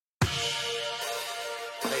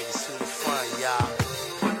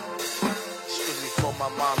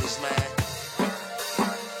mommies, man.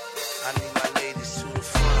 I need my ladies to the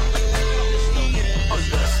front. Oh,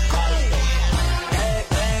 let's go. Hey,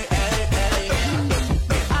 hey, hey, hey.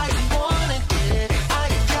 I wanna get, I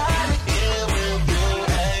gotta get with you.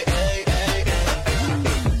 Hey, hey, hey, hey.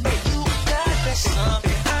 You got that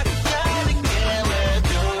something. I gotta get with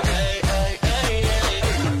you. Hey, hey, hey,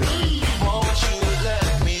 hey. Won't you let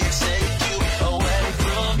me take you away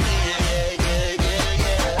from me? Yeah, yeah,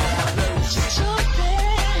 yeah, yeah. Just jump in.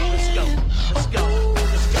 Let's go. Let's go.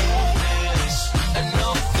 Let's go. And no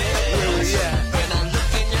fears. When I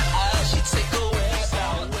look in your eyes, you take away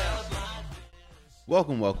all of my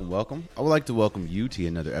Welcome. I would like to welcome you to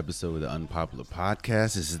another episode of the Unpopular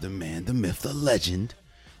Podcast. This is the man, the myth, the legend,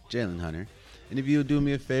 Jalen Hunter. And if you would do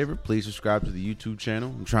me a favor, please subscribe to the YouTube channel.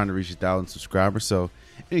 I'm trying to reach 1,000 subscribers, so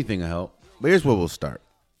anything will help. But here's where we'll start.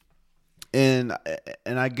 And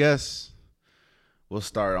I guess we'll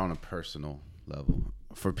start on a personal level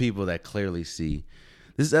for people that clearly see.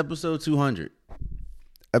 This is episode 200.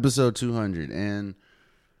 Episode 200. And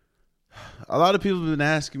a lot of people have been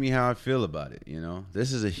asking me how I feel about it. You know,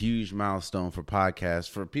 this is a huge milestone for podcasts.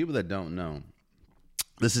 For people that don't know,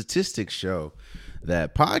 the statistics show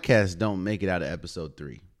that podcasts don't make it out of episode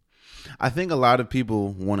 3. I think a lot of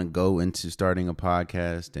people want to go into starting a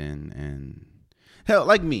podcast and hell,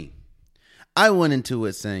 like me, I went into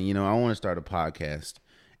it saying, you know, I want to start a podcast.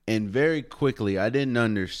 And very quickly, I didn't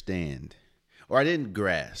understand, or I didn't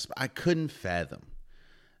grasp. I couldn't fathom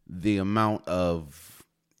the amount of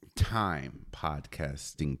time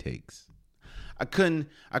podcasting takes. I could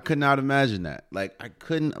not imagine that. Like, I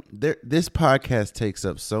couldn't. This podcast takes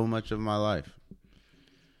up so much of my life.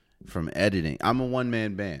 From editing, I'm a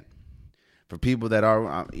one-man band. For people that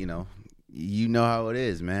are, you know how it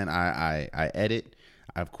is, man. I edit.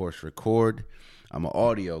 I of course record. I'm an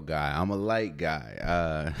audio guy. I'm a light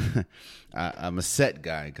guy. I'm a set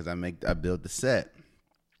guy because I build the set.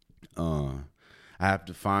 I have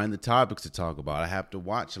to find the topics to talk about. I have to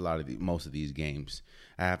watch most of these games.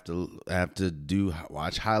 I have to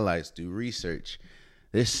watch highlights, do research.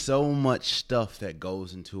 There's so much stuff that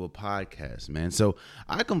goes into a podcast, man. So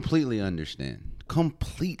I completely understand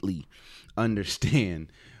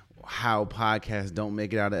how podcasts don't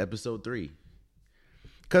make it out of episode 3.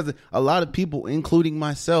 Because a lot of people, including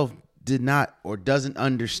myself, didn't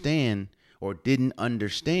understand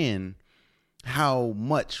how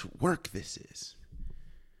much work this is.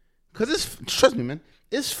 Because trust me, man,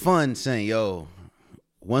 it's fun saying, yo,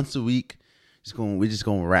 once a week, we're just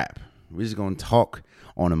going to rap. We're just going to talk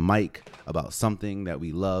on a mic about something that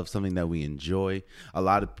we love, something that we enjoy. A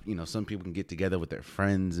lot of, some people can get together with their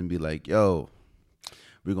friends and be like, yo,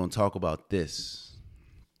 we're going to talk about this.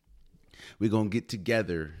 We're going to get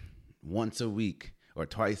together once a week or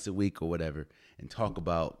twice a week or whatever and talk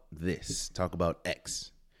about this, talk about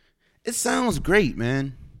X. It sounds great,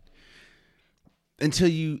 man. Until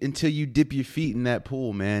you dip your feet in that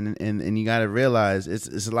pool, man, and you got to realize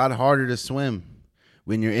it's a lot harder to swim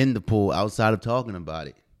when you're in the pool outside of talking about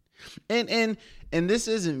it. And this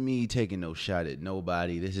isn't me taking no shot at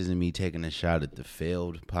nobody. This isn't me taking a shot at the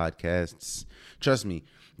failed podcasts. Trust me,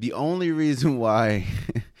 the only reason why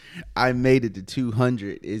I made it to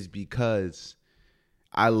 200 is because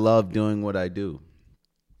I love doing what I do.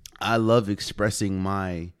 I love expressing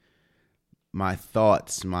my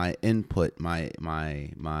thoughts, my input, my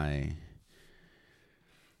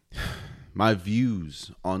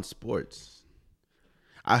views on sports.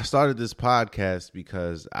 I started this podcast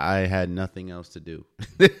because I had nothing else to do.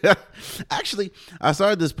 Actually, I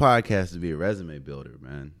started this podcast to be a resume builder,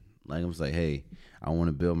 man. Like, I was like, hey, I want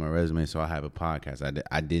to build my resume, so I have a podcast.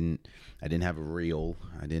 I didn't have a reel.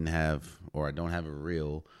 I don't have a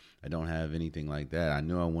reel. I don't have anything like that. I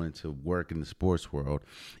knew I wanted to work in the sports world,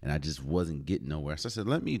 and I just wasn't getting nowhere. So I said,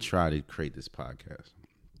 let me try to create this podcast.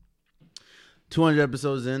 200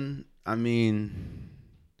 episodes in, I mean,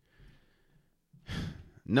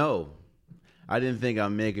 no, I didn't think I'd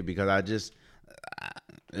make it because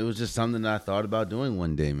it was just something that I thought about doing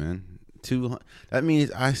one day, man. That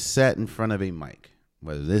means I sat in front of a mic,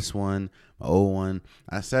 whether this one, my old one,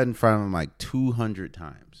 I sat in front of a mic 200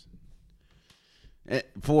 times.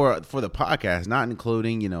 For the podcast, not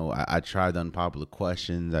including, I tried the unpopular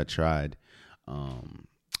questions. I tried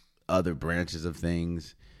other branches of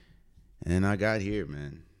things. And I got here,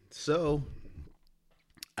 man. So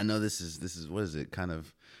I know this is what is it, kind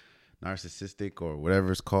of narcissistic or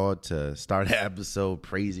whatever it's called to start an episode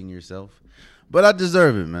praising yourself. But I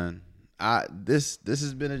deserve it, man. This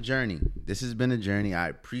has been a journey. This has been a journey. I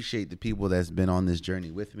appreciate the people that's been on this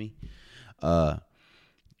journey with me.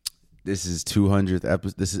 This is 200th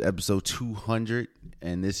episode. This is episode 200,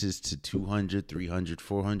 and this is to 200, 300,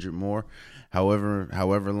 400 more. However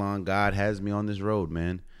long God has me on this road,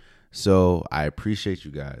 man. So I appreciate you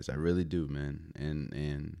guys. I really do, man.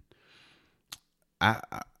 And I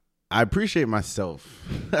appreciate myself.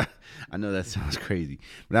 I know that sounds crazy,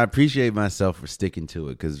 but I appreciate myself for sticking to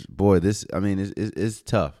it. Because boy, it's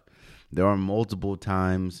tough. There are multiple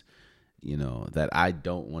times, that I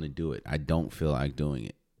don't want to do it. I don't feel like doing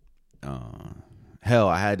it. Hell,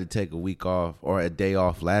 I had to take a week off or a day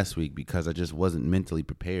off last week because I just wasn't mentally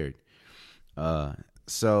prepared.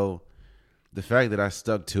 So the fact that I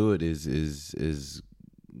stuck to it is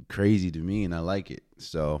crazy to me, and I like it.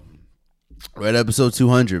 So we're at episode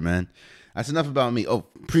 200, man. That's enough about me. Oh,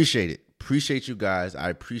 appreciate it. Appreciate you guys. I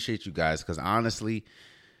appreciate you guys because honestly,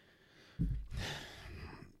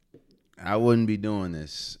 I wouldn't be doing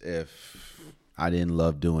this if I didn't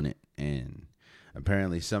love doing it, and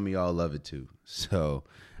apparently some of y'all love it too. So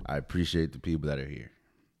I appreciate the people that are here.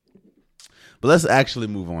 But let's actually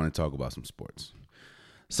move on and talk about some sports.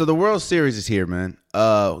 So the World Series is here, man.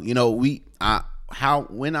 When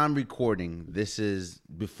I'm recording, this is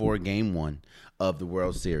before Game 1 of the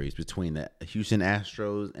World Series between the Houston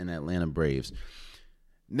Astros and Atlanta Braves.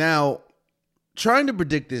 Now, trying to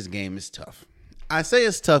predict this game is tough. I say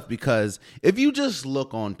it's tough because if you just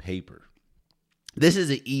look on paper, this is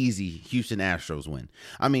an easy Houston Astros win.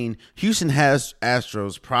 I mean,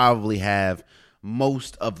 Astros probably have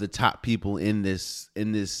most of the top people in this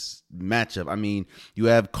matchup. I mean, you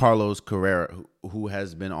have Carlos Correa, who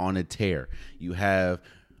has been on a tear. You have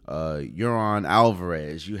Yordan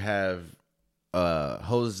Alvarez. You have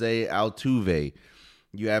Jose Altuve.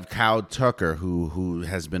 You have Kyle Tucker, who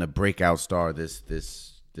has been a breakout star these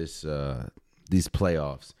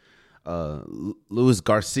playoffs. Luis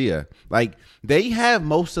Garcia. Like, they have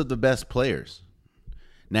most of the best players.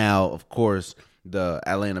 Now, of course, the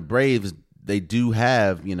Atlanta Braves, they do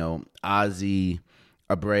have, Ozzy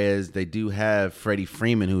Abreu. They do have Freddie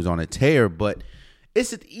Freeman, who's on a tear, but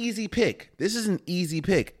it's an easy pick. This is an easy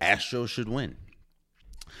pick. Astros should win.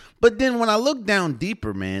 But then when I look down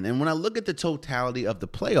deeper, man, and when I look at the totality of the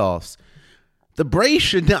playoffs, the Braves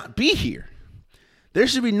should not be here. There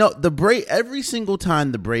should be every single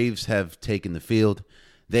time the Braves have taken the field,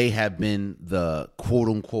 they have been the quote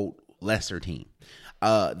unquote lesser team.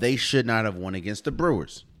 They should not have won against the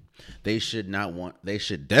Brewers. They should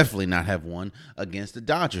definitely not have won against the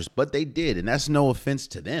Dodgers, but they did. And that's no offense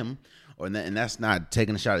to them, and that's not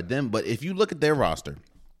taking a shot at them. But if you look at their roster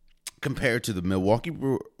compared to the Milwaukee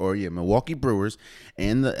Brewers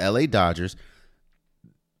and the LA Dodgers,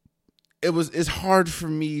 it's hard for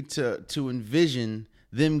me to envision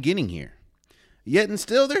them getting here. Yet and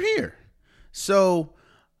still they're here. So,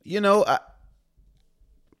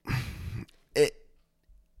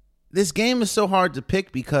 this game is so hard to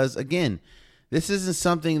pick because, again, this isn't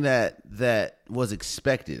something that was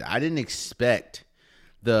expected. I didn't expect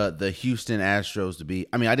the Houston Astros to be.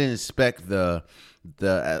 I mean, I didn't expect the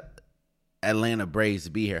Atlanta Braves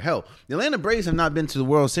to be here. Hell, the Atlanta Braves have not been to the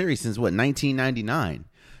World Series since 1999.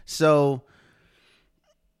 So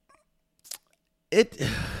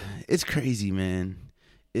it's crazy, man.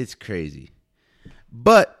 It's crazy.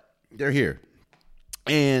 But they're here.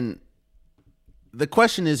 And the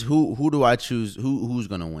question is, who do I choose? Who's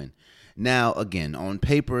going to win? Now, again, on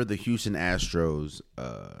paper, the Houston Astros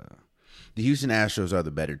are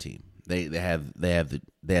the better team. They have the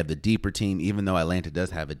deeper team, even though Atlanta does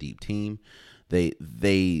have a deep team. They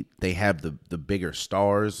have the bigger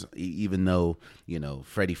stars, even though,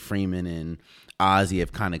 Freddie Freeman and Ozzy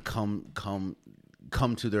have kind of come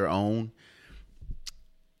to their own.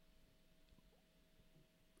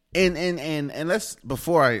 And let's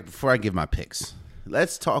before I give my picks,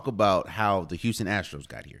 let's talk about how the Houston Astros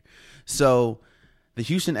got here. So the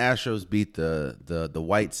Houston Astros beat the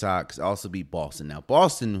White Sox, also beat Boston. Now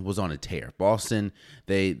Boston was on a tear. Boston,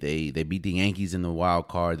 they beat the Yankees in the wild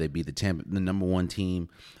card. They beat the number one team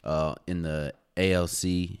in the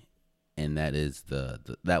ALC, and that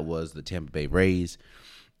was the Tampa Bay Rays.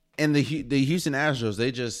 And the Houston Astros,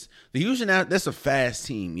 that's a fast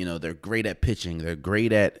team. They're great at pitching. They're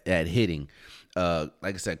great at hitting. Like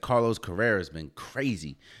I said, Carlos Correa has been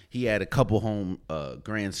crazy. He had a couple home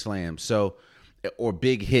grand slams, or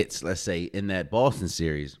big hits, let's say, in that Boston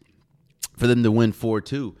series for them to win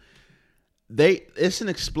 4-2. It's an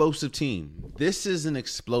explosive team. This is an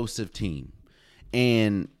explosive team.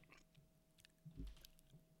 And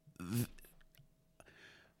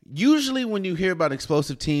usually when you hear about an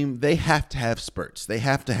explosive team, they have to have spurts. They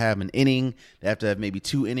have to have an inning. They have to have maybe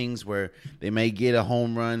 2 innings where they may get a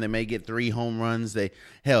home run. They may get 3 home runs. They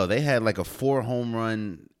had like a 4 home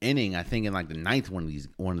run inning, I think, in like the 9th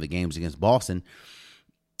one of the games against Boston.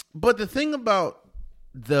 But the thing about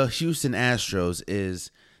the Houston Astros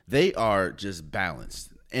is they are just balanced.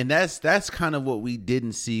 And that's kind of what we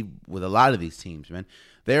didn't see with a lot of these teams, man.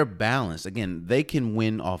 They're balanced. Again, they can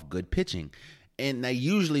win off good pitching. And they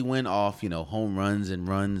usually win off, home runs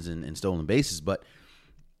and stolen bases. But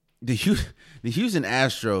the Houston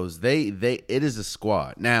Astros, it is a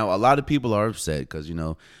squad. Now, a lot of people are upset because,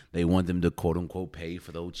 they want them to quote unquote pay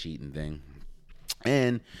for the old cheating thing.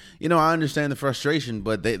 And, I understand the frustration,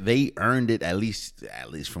 but they earned it at least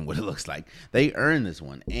from what it looks like. They earned this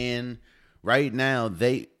one. And right now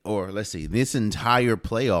this entire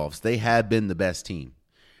playoffs, they have been the best team.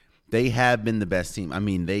 They have been the best team. I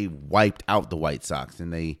mean, they wiped out the White Sox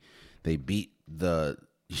and they beat the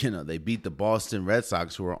Boston Red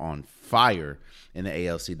Sox, who are on fire in the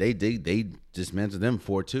ALC. They dismantled them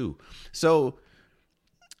 4-2. So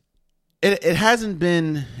it hasn't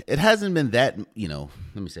been that,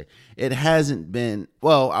 let me say, it hasn't been,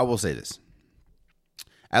 well, I will say this.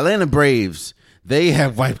 Atlanta Braves, they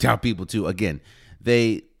have wiped out people too. Again,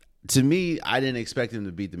 to me, I didn't expect them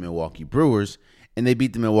to beat the Milwaukee Brewers. And they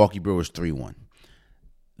beat the Milwaukee Brewers 3-1.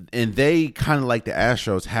 And they, kind of like the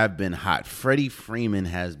Astros, have been hot. Freddie Freeman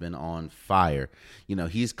has been on fire.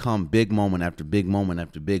 He's come big moment after big moment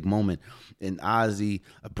after big moment. And Ozzy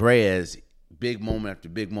Abreu, big moment after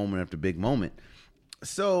big moment after big moment.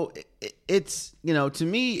 So it's, to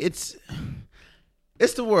me, it's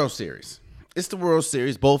the World Series. It's the World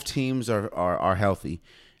Series. Both teams are healthy.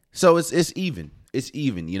 So it's even. It's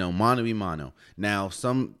even, mano a mano. Now,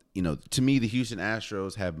 to me, the Houston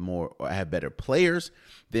Astros have better players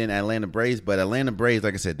than Atlanta Braves, but Atlanta Braves,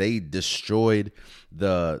 like I said, they destroyed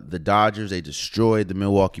the Dodgers, they destroyed the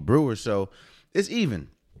Milwaukee Brewers, so it's even.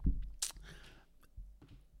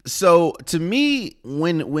 So to me,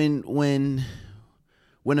 when a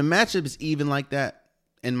matchup is even like that,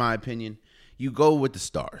 in my opinion, you go with the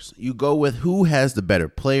stars. You go with who has the better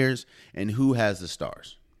players and who has the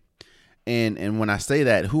stars. And when I say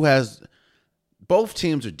that, both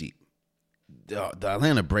teams are deep. The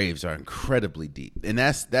Atlanta Braves are incredibly deep, and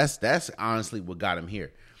that's honestly what got them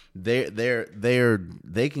here.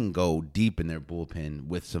 They can go deep in their bullpen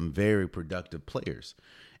with some very productive players,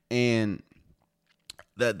 and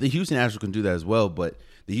the Houston Astros can do that as well. But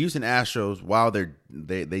the Houston Astros, while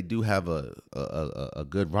they do have a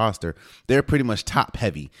good roster, they're pretty much top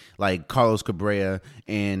heavy. Like Carlos Cabrera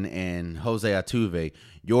and Jose Altuve,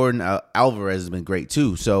 Jordan Alvarez has been great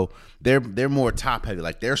too. So they're more top heavy.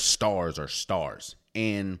 Like their stars are stars.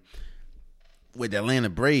 And with the Atlanta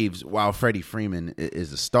Braves, while Freddie Freeman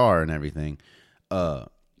is a star and everything,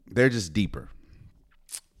 they're just deeper.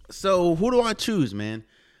 So who do I choose, man?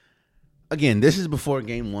 Again, this is before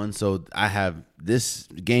Game 1, so this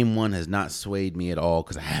Game 1 has not swayed me at all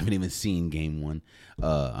because I haven't even seen Game 1.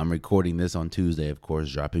 I'm recording this on Tuesday, of course,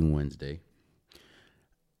 dropping Wednesday.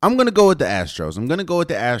 I'm going to go with the Astros. I'm going to go with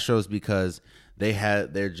the Astros because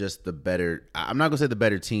they're just the better, I'm not going to say the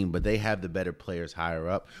better team, but they have the better players higher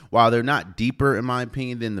up. While they're not deeper, in my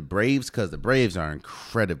opinion, than the Braves, because the Braves are an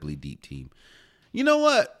incredibly deep team. You know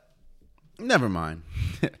what? Never mind.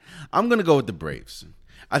 I'm going to go with the Braves.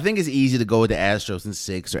 I think it's easy to go with the Astros in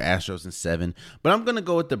 6 or Astros in 7, but I'm going to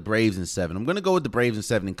go with the Braves in 7. I'm going to go with the Braves in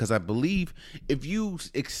 7 because I believe if you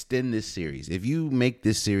extend this series, if you make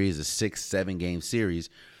this series a 6-7 game series,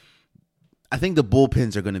 I think the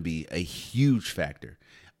bullpens are going to be a huge factor.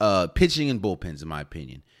 Pitching and bullpens, in my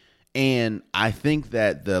opinion. And I think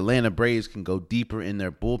that the Atlanta Braves can go deeper in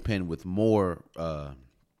their bullpen with more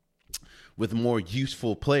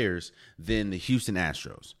useful players than the Houston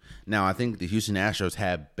Astros. Now, I think the Houston Astros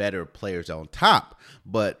have better players on top.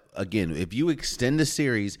 But again, if you extend the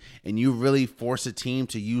series and you really force a team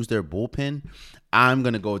to use their bullpen, I'm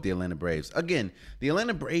going to go with the Atlanta Braves. Again, the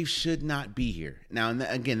Atlanta Braves should not be here. Now,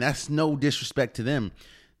 again, that's no disrespect to them.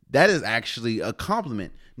 That is actually a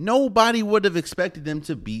compliment. Nobody would have expected them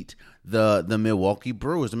to beat the Milwaukee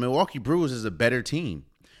Brewers. The Milwaukee Brewers is a better team.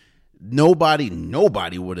 Nobody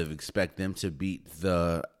would have expected them to beat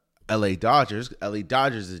the LA Dodgers. LA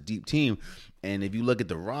Dodgers is a deep team. And if you look at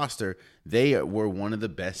the roster, they were one of the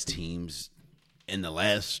best teams in the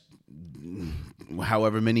last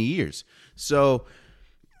however many years. So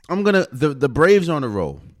I'm going to, the Braves on a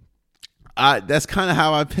roll. That's kind of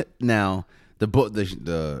how I picked. Now,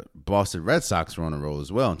 the Boston Red Sox were on a roll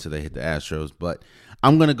as well until they hit the Astros. But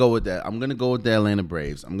I'm going to go with that. I'm going to go with the Atlanta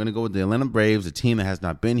Braves. I'm going to go with the Atlanta Braves, a team that has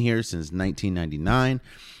not been here since 1999.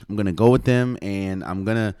 I'm going to go with them, and I'm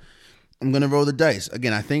going to roll the dice.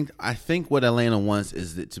 Again, I think what Atlanta wants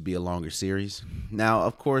is it to be a longer series. Now,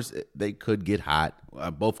 of course, they could get hot.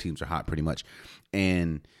 Both teams are hot pretty much.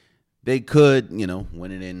 And they could,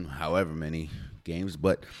 win it in however many games,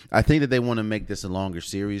 but I think that they want to make this a longer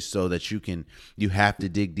series so that you have to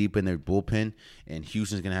dig deep in their bullpen, and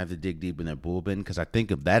Houston's going to have to dig deep in their bullpen, because I think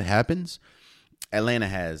if that happens, Atlanta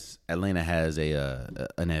has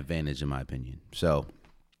an advantage in my opinion. So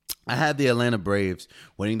I had the Atlanta Braves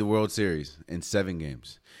winning the World Series in 7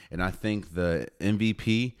 games, and I think the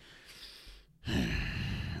MVP,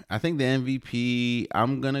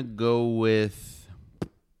 I'm going to go with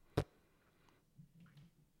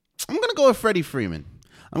Freddie Freeman.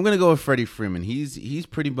 He's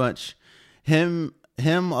pretty much him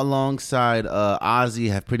alongside Ozzie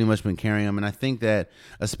have pretty much been carrying him, and I think that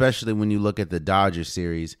especially when you look at the Dodgers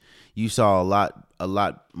series, you saw a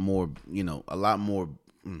lot more.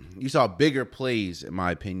 You saw bigger plays, in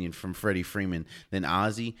my opinion, from Freddie Freeman than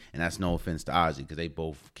Ozzie, and that's no offense to Ozzie because they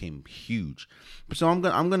both came huge. So I'm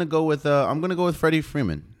gonna go with Freddie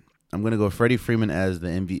Freeman. I'm gonna go with Freddie Freeman as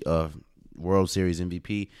the World Series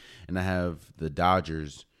MVP, and I have I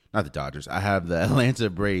have the Atlanta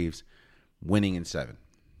Braves winning in 7.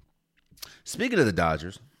 Speaking of the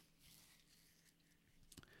Dodgers,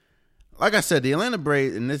 like I said, the Atlanta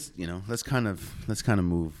Braves, and this, let's kind of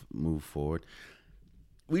move forward.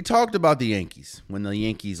 We talked about the Yankees when the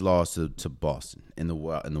Yankees lost to Boston in the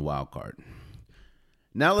wild card.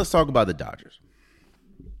 Now let's talk about the Dodgers.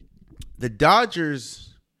 The Dodgers.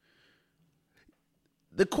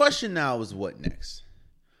 The question now is what next?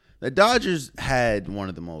 The Dodgers had one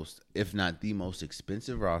of the most, if not the most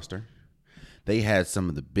expensive roster. They had some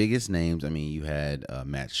of the biggest names. I mean, you had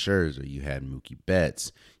Matt Scherzer, you had Mookie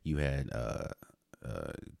Betts, you had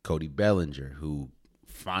Cody Bellinger, who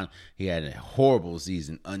he had a horrible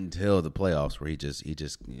season until the playoffs where he just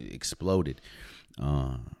exploded.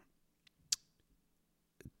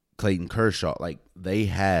 Clayton Kershaw, like they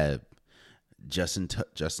have Justin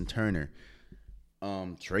Turner.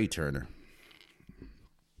 Trey Turner.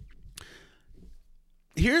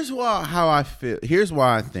 Here's how I feel. Here's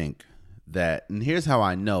why I think that, and here's how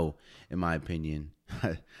I know, in my opinion.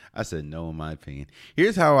 I said no, in my opinion.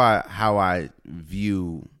 Here's how I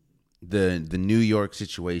view the New York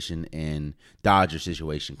situation and Dodger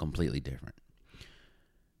situation completely different.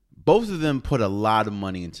 Both of them put a lot of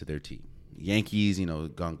money into their team. Yankees,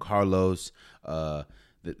 Giancarlo,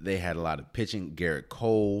 they had a lot of pitching. Garrett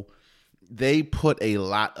Cole. They put a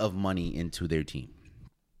lot of money into their team.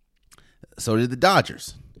 So did the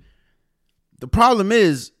Dodgers. The problem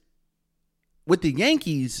is, with the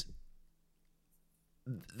Yankees,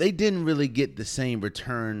 they didn't really get the same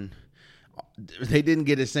return. They didn't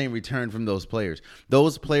get the same return from those players.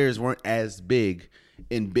 Those players weren't as big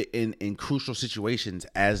in crucial situations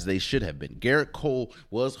as they should have been. Garrett Cole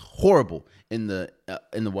was horrible in the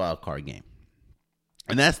wild card game.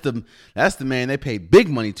 And that's the man they paid big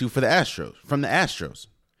money to from the Astros.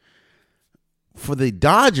 For the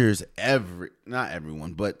Dodgers, not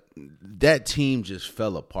everyone, but that team just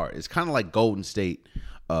fell apart. It's kind of like Golden State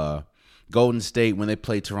when they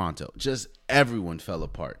played Toronto. Just everyone fell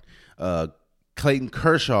apart. Clayton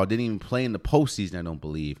Kershaw didn't even play in the postseason, I don't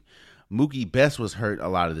believe. Mookie Betts was hurt a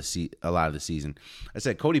lot of the season. I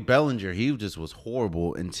said Cody Bellinger, he just was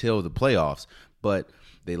horrible until the playoffs, but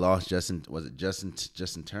they lost Justin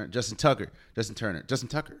Tucker.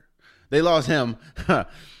 They lost him.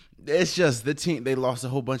 It's just the team. They lost a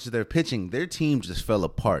whole bunch of their pitching. Their team just fell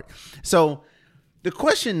apart. So the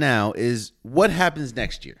question now is, what happens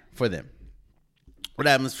next year for them? What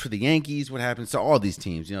happens for the Yankees? What happens to all these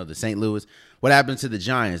teams? The St. Louis. What happens to the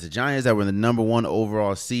Giants? The Giants that were the number 1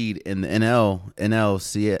 overall seed in the NL,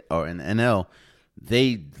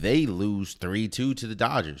 they lose 3-2 to the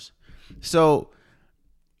Dodgers. So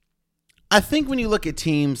I think when you look at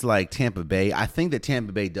teams like Tampa Bay, I think that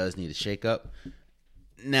Tampa Bay does need a shakeup.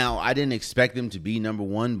 Now, I didn't expect them to be number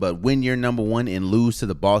 1, but when you're number 1 and lose to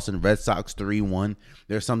the Boston Red Sox 3-1,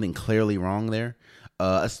 there's something clearly wrong there,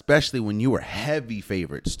 especially when you were heavy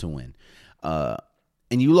favorites to win.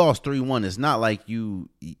 And you lost 3-1. It's not like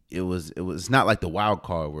it was not like the wild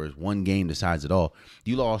card where one game decides it all.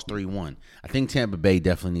 You lost 3-1. I think Tampa Bay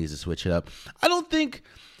definitely needs to switch it up. I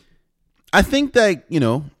think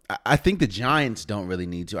the Giants don't really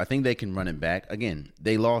need to. I think they can run it back. Again,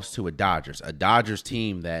 they lost to a Dodgers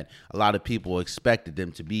team that a lot of people expected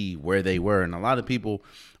them to be where they were. And a lot of people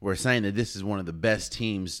were saying that this is one of the best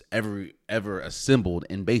teams ever assembled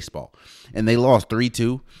in baseball. And they lost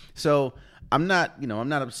 3-2. So I'm not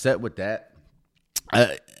upset with that.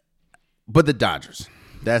 But the Dodgers,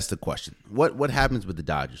 that's the question. What happens with the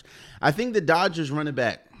Dodgers? I think the Dodgers running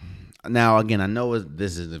back. Now, again, I know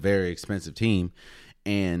this is a very expensive team,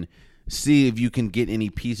 and see if you can get any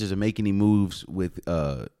pieces or make any moves with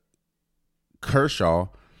Kershaw.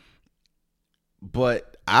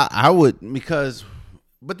 But I would, because,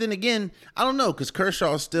 but then again, I don't know, because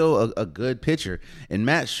Kershaw is still a good pitcher, and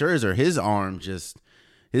Matt Scherzer, his arm just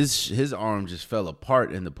fell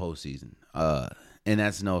apart in the postseason. And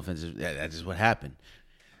that's no offense. That's just what happened.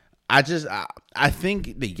 I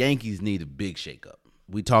think the Yankees need a big shakeup.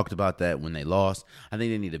 We talked about that when they lost. I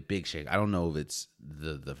think they need a big shake. I don't know if it's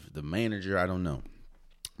the manager. I don't know.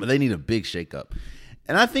 But they need a big shakeup.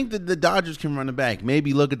 And I think that the Dodgers can run it back.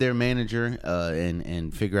 Maybe look at their manager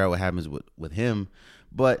and figure out what happens with him.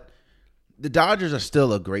 But the Dodgers are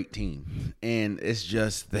still a great team. And it's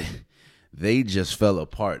just that they just fell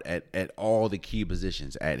apart at all the key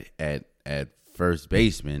positions. At first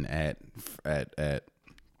baseman, at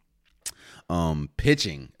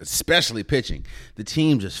pitching, especially pitching. The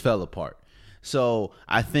team just fell apart. So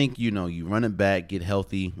I think, you run it back, get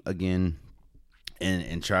healthy again,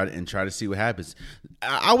 and try to see what happens.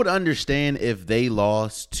 I would understand if they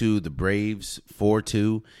lost to the Braves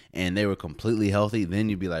 4-2 and they were completely healthy. Then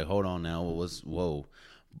you'd be like, hold on now, whoa.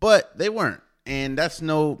 But they weren't. And that's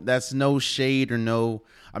no shade or no.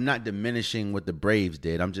 I'm not diminishing what the Braves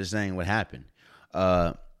did. I'm just saying what happened.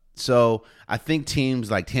 So I think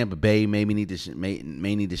teams like Tampa Bay may need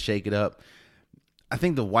to shake it up. I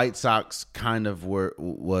think the White Sox kind of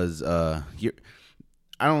was. I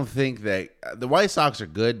don't think that the White Sox are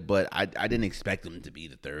good, but I didn't expect them to be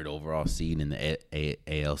the third overall seed in the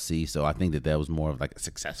ALC. So I think that was more of like a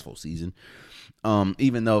successful season.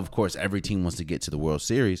 Even though, of course, every team wants to get to the World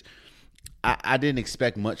Series. I didn't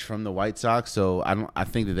expect much from the White Sox, so I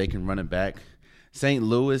think that they can run it back. St.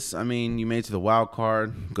 Louis, I mean, you made it to the wild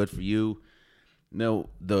card. Good for you. No,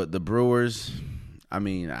 the Brewers, I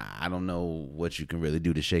mean, I don't know what you can really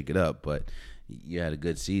do to shake it up, but you had a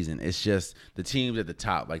good season. It's just the teams at the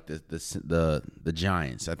top, like the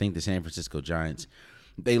Giants. I think the San Francisco Giants,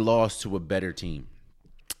 they lost to a better team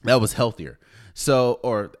that was healthier.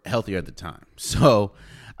 Or healthier at the time. So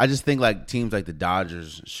I just think like teams like the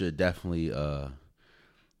Dodgers should definitely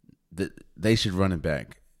they should run it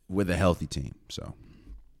back with a healthy team.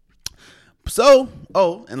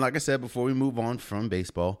 And like I said, before we move on from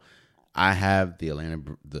baseball, I have the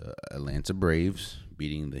Atlanta Braves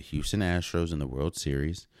beating the Houston Astros in the World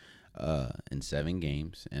Series in 7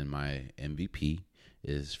 games, and my MVP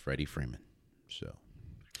is Freddie Freeman. So,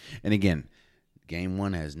 and again, Game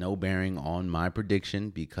 1 has no bearing on my prediction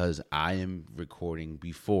because I am recording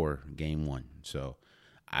before Game 1. So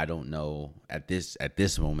I don't know at this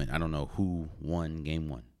moment. I don't know who won Game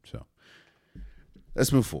 1. So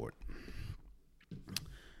let's move forward.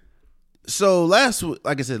 So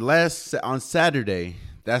on Saturday,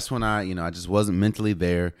 that's when I just wasn't mentally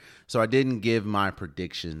there. So I didn't give my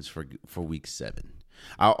predictions for Week 7.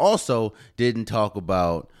 I also didn't talk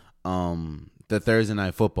about the Thursday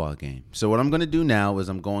night football game. So what I'm going to do now is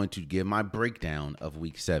I'm going to give my breakdown of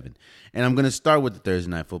Week 7. And I'm going to start with the Thursday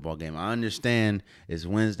night football game. I understand it's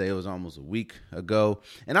Wednesday. It was almost a week ago.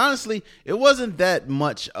 And honestly, it wasn't that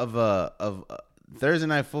much of Thursday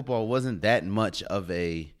night football wasn't that much of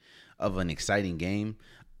an exciting game.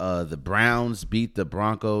 The Browns beat the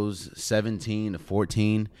Broncos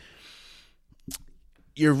 17-14.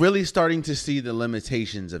 You're really starting to see the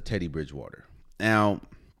limitations of Teddy Bridgewater. Now,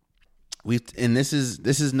 this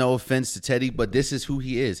is no offense to Teddy, but this is who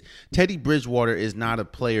he is. Teddy Bridgewater is not a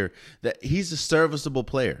player he's a serviceable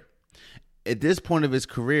player. At this point of his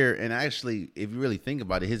career, and actually, if you really think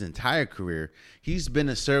about it, his entire career, he's been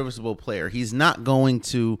a serviceable player. He's not going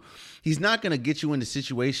to get you into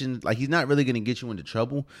situations, like he's not really going to get you into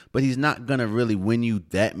trouble, but he's not going to really win you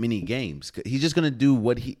that many games. He's just going to do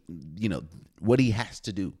what he has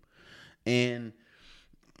to do. And,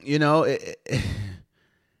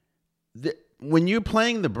 when you're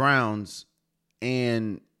playing the Browns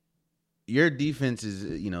and your defense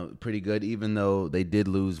is, pretty good, even though they did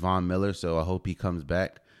lose Von Miller, so I hope he comes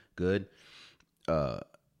back good.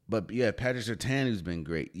 But yeah, Patrick Surtain, who's been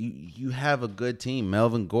great. You have a good team.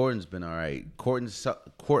 Melvin Gordon's been all right. Cortland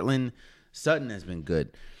Sutton has been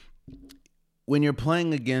good. When you're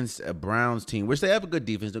playing against a Browns team, which they have a good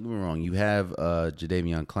defense, don't get me wrong. You have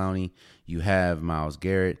Jadeveon Clowney. You have Myles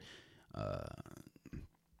Garrett.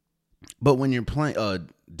 But when you're playing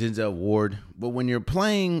Denzel Ward, but when you're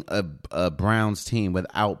playing a Browns team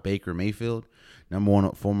without Baker Mayfield,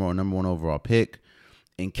 former number one overall pick,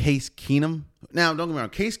 and Case Keenum. Now, don't get me wrong,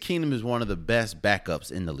 Case Keenum is one of the best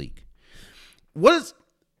backups in the league. what is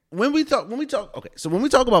when we talk okay, so when we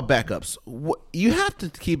talk about backups, you have to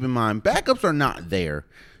keep in mind backups are not there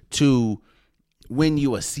to win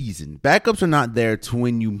you a season. Backups are not there to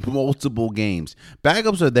win you multiple games.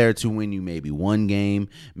 Backups are there to win you maybe one game,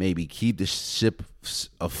 maybe keep the ship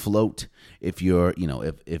afloat if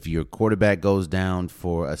if your quarterback goes down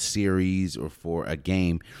for a series or for a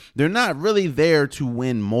game. They're not really there to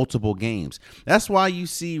win multiple games. That's why you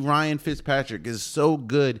see Ryan Fitzpatrick is so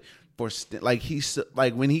good for he's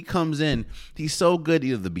like when he comes in, he's so good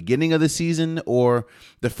either the beginning of the season or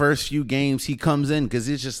the first few games he comes in because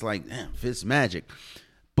it's just like, damn, Fitz magic.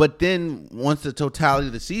 But then once the totality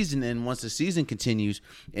of the season and once the season continues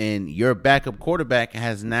and your backup quarterback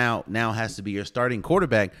now has to be your starting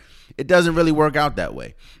quarterback, it doesn't really work out that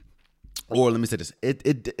way. Or let me say this,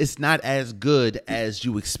 it's not as good as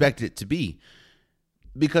you expect it to be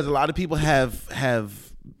because a lot of people have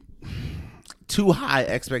too high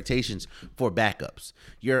expectations for backups.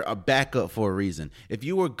 You're a backup for a reason. If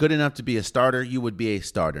you were good enough to be a starter, you would be a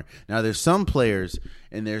starter. Now, there's some players,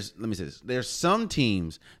 and there's some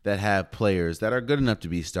teams that have players that are good enough to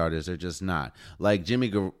be starters. They're just not. Like Jimmy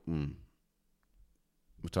We'll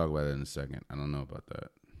talk about it in a second. I don't know about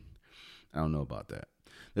that.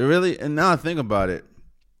 There really, and now I think about it,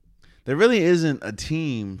 there really isn't a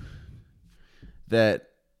team that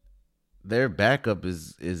their backup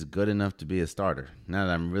is good enough to be a starter. Now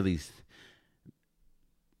that I'm really,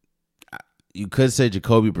 you could say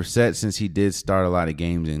Jacoby Brissett since he did start a lot of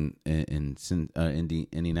games in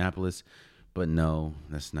Indianapolis, but no,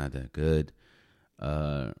 that's not that good.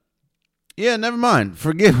 Yeah, never mind.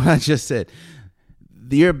 Forget what I just said.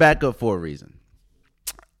 You're backup for a reason.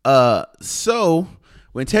 So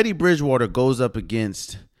when Teddy Bridgewater goes up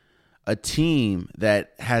against a team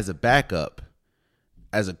that has a backup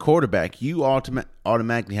as a quarterback, you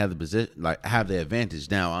automatically have the position, have the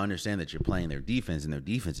advantage. Now, I understand that you're playing their defense, and their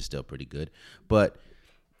defense is still pretty good, but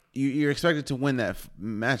you're expected to win that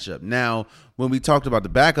matchup. Now, when we talked about the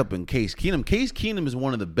backup in Case Keenum is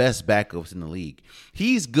one of the best backups in the league.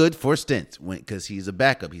 He's good for stints because he's a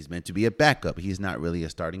backup. He's meant to be a backup. He's not really a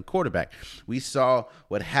starting quarterback. We saw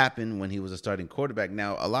what happened when he was a starting quarterback.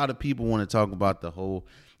 Now, a lot of people want to talk about the whole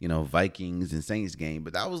Vikings and Saints game,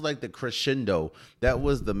 but that was like the crescendo. That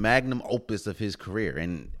was the magnum opus of his career.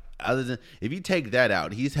 And other than, if you take that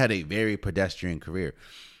out, he's had a very pedestrian career.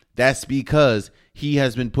 That's because he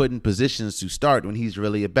has been put in positions to start when he's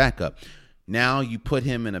really a backup. Now you put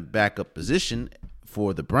him in a backup position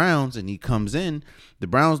for the Browns and he comes in. The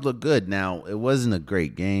Browns look good. Now, it wasn't a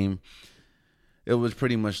great game. It was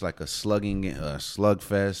pretty much like a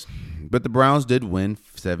slugfest. But the Browns did win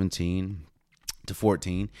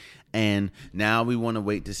 17-14, and now we have to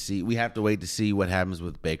wait to see what happens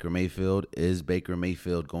with Baker Mayfield. Is Baker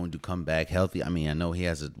Mayfield going to come back healthy? I mean, I know he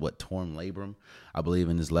has torn labrum, I believe,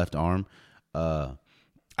 in his left arm. I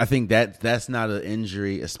think that's not an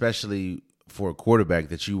injury, especially for a quarterback,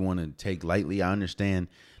 that you want to take lightly. I understand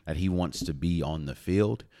that he wants to be on the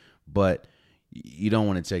field, but you don't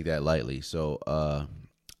want to take that lightly. So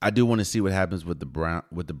I do want to see what happens with the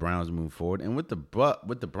Browns moving forward, and with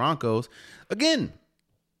the Broncos. Again,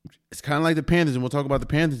 it's kind of like the Panthers, and we'll talk about the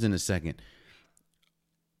Panthers in a second.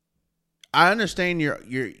 I understand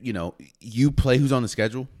you play who's on the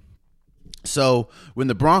schedule. So when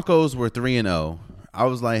the Broncos were 3-0, I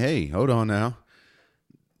was like, hey, hold on now.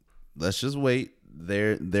 Let's just wait.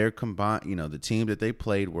 They're combined, the team that they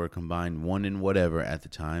played were combined 1 and whatever at the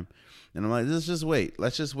time. And I'm like, let's just wait.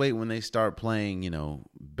 Let's just wait when they start playing,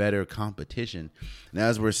 better competition. And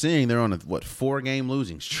as we're seeing, they're on a 4-game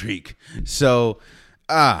losing streak. So,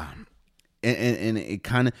 and it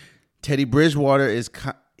kind of, Teddy Bridgewater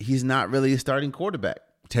he's not really a starting quarterback.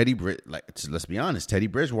 Let's be honest, Teddy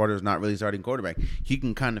Bridgewater is not really a starting quarterback. He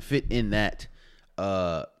can kind of fit in that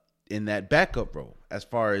backup role. As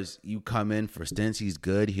far as you come in for stints, he's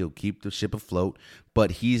good. He'll keep the ship afloat,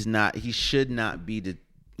 but he should not be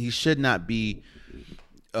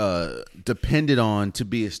depended on to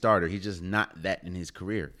be a starter. He's just not that in his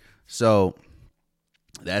career. So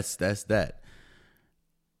that's that.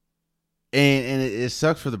 And it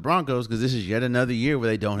sucks for the Broncos because this is yet another year where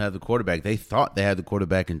they don't have the quarterback. They thought they had the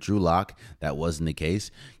quarterback in Drew Lock. That wasn't the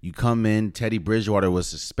case. You come in, Teddy Bridgewater was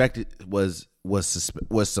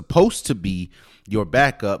supposed to be your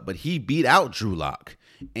backup, but he beat out Drew Lock.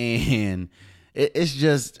 And it's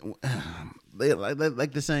just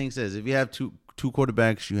like the saying says, if you have two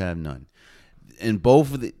quarterbacks, you have none. And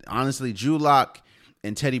honestly, Drew Lock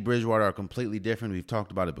and Teddy Bridgewater are completely different. We've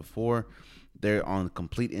talked about it before. They're on the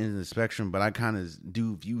complete end of the spectrum, but I kind of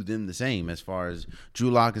do view them the same as far as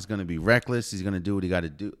Drew Lock is going to be reckless. He's going to do what he got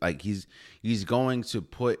to do. Like he's going to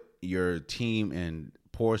put your team in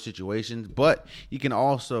poor situations, but you can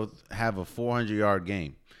also have a 400-yard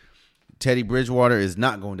game. Teddy Bridgewater is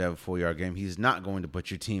not going to have a 4-yard game. He's not going to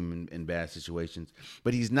put your team in bad situations,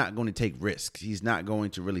 but he's not going to take risks. He's not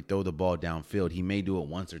going to really throw the ball downfield. He may do it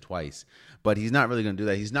once or twice, but he's not really going to do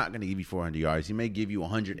that. He's not going to give you 400 yards. He may give you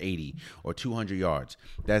 180 or 200 yards.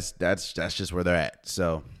 That's just where they're at.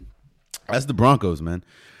 So that's the Broncos, man.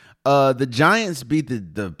 The Giants beat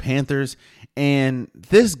the Panthers, and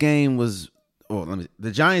this game was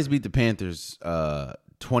the Giants beat the Panthers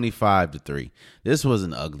 25-3. This was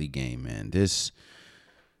an ugly game, man.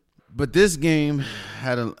 But this game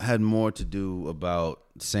had more to do about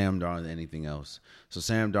Sam Darnold than anything else. So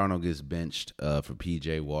Sam Darnold gets benched for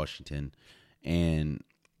PJ Washington, and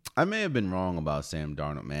I may have been wrong about Sam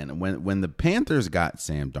Darnold, man. When the Panthers got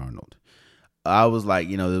Sam Darnold, I was like,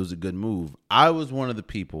 it was a good move. I was one of the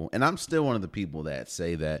people, and I'm still one of the people that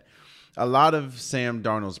say that a lot of Sam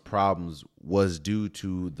Darnold's problems was due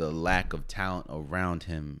to the lack of talent around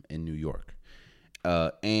him in New York.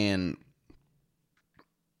 And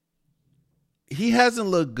he hasn't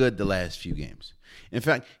looked good the last few games. In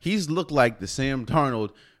fact, he's looked like the Sam Darnold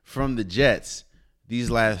from the Jets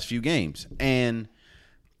these last few games. And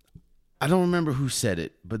I don't remember who said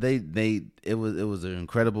it, but it was an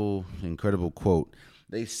incredible quote.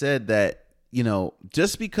 They said that,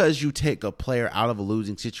 just because you take a player out of a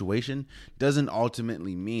losing situation doesn't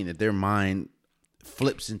ultimately mean that their mind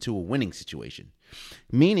flips into a winning situation.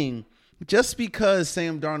 Meaning, just because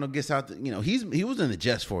Sam Darnold gets out, he was in the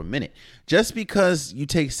Jets for a minute. Just because you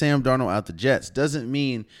take Sam Darnold out the Jets doesn't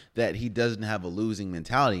mean that he doesn't have a losing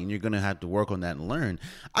mentality, and you're going to have to work on that and learn.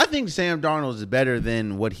 I think Sam Darnold is better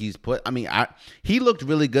than what he's put. I mean, he looked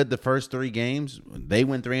really good the first 3 games. They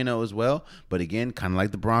went 3-0 as well. But again, kind of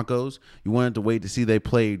like the Broncos, you wanted to wait to see they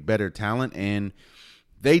played better talent, and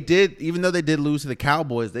they did. Even though they did lose to the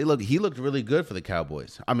Cowboys, he looked really good for the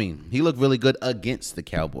Cowboys. I mean, he looked really good against the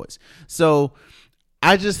Cowboys. So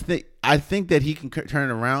I think that he can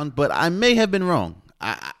turn it around, but I may have been wrong.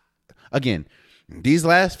 Again, these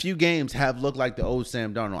last few games have looked like the old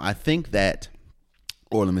Sam Darnold. I think that,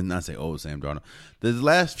 or let me not say old Sam Darnold. The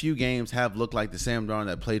last few games have looked like the Sam Darnold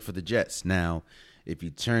that played for the Jets. Now, if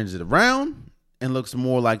he turns it around and looks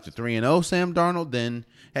more like the 3-0 Sam Darnold, then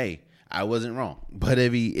hey, I wasn't wrong. But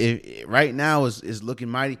if right now is looking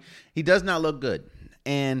mighty, he does not look good.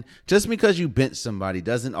 And just because you bench somebody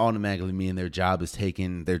doesn't automatically mean their job is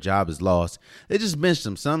taken, their job is lost. They just benched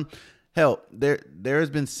them. There has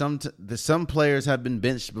been some players have been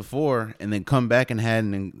benched before and then come back and had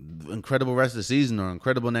an incredible rest of the season or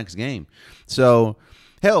incredible next game. So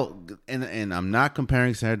and I'm not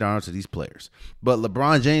comparing Sam Darnold to these players, but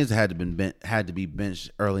LeBron James had to be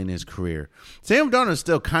benched early in his career. Sam Darnold is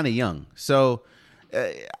still kind of young, so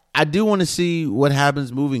I do want to see what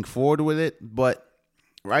happens moving forward with it. But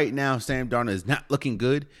right now, Sam Darnold is not looking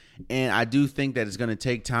good, and I do think that it's going to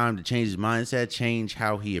take time to change his mindset, change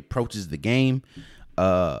how he approaches the game,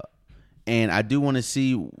 and I do want to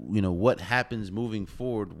see what happens moving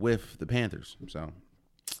forward with the Panthers. So.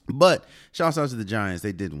 But shouts out to the Giants.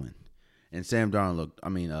 They did win. And Sam Darnold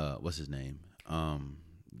what's his name?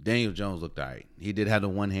 Daniel Jones looked all right. He did have the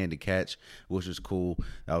one-handed catch, which was cool.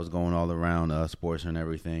 That was going all around sports and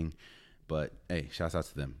everything. But, hey, shouts out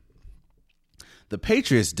to them. The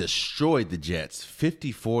Patriots destroyed the Jets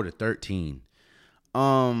 54-13.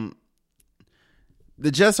 The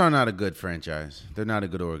Jets are not a good franchise. They're not a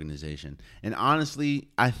good organization. And honestly,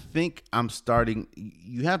 I think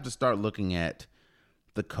you have to start looking at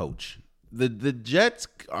the coach. The Jets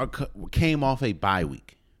came off a bye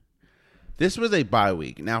week. This was a bye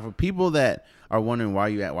week. Now, for people that are wondering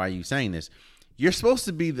why are you saying this, you're supposed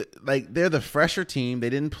to be they're the fresher team. They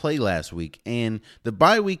didn't play last week, and the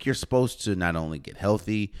bye week you're supposed to not only get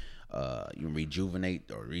healthy, you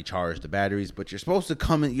rejuvenate or recharge the batteries, but you're supposed to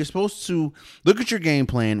come in. You're supposed to look at your game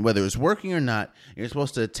plan, whether it's working or not. You're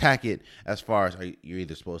supposed to attack it as far as you're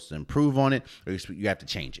either supposed to improve on it or you have to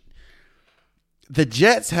change it. The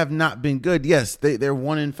Jets have not been good. Yes, they're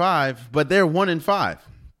 1-5, but they're 1-5.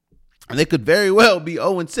 And they could very well be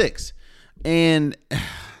 0-6. And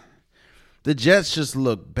the Jets just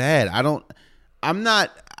look bad. I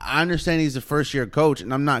understand he's a first-year coach,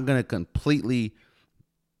 and I'm not going to completely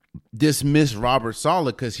dismiss Robert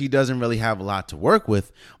Saleh because he doesn't really have a lot to work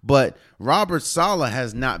with. But Robert Saleh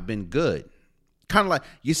has not been good. Kind of like,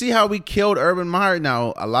 you see how we killed Urban Meyer?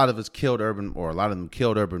 Now, a lot of them killed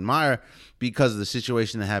Urban Meyer because of the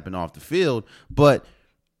situation that happened off the field. But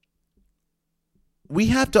we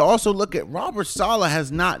have to also look at Robert Saleh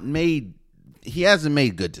hasn't made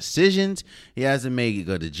good decisions. He hasn't made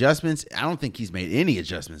good adjustments. I don't think he's made any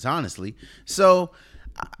adjustments, honestly. So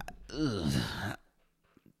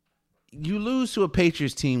you lose to a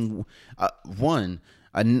Patriots team, a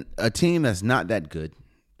team that's not that good.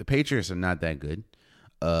 The Patriots are not that good.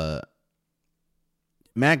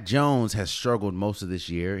 Mac Jones has struggled most of this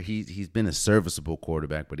year. He's been a serviceable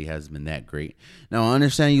quarterback, but he hasn't been that great. Now, I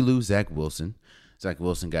understand you lose Zach Wilson. Zach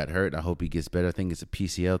Wilson got hurt. I hope he gets better. I think it's a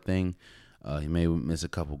PCL thing. He may miss a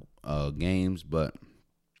couple games, but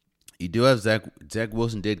you do have Zach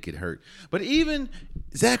Wilson did get hurt. But even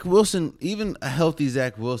Zach Wilson, even a healthy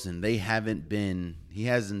Zach Wilson, he hasn't been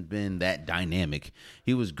that dynamic.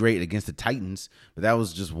 He was great against the Titans, but that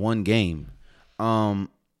was just one game.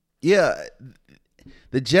 Yeah,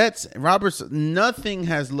 the Jets, nothing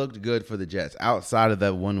has looked good for the Jets outside of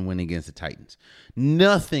that one win against the Titans.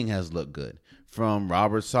 Nothing has looked good. From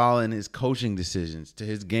Robert Saleh and his coaching decisions to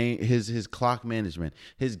his game, his clock management,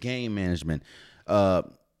 his game management.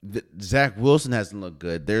 Zach Wilson hasn't looked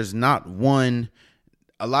good. There's not one.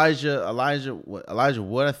 Elijah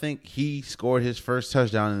Wood, I think he scored his first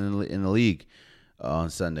touchdown in the league on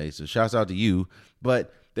Sunday. So shouts out to you.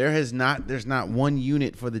 But there's not one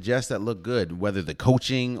unit for the Jets that look good, whether the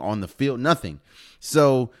coaching on the field, nothing.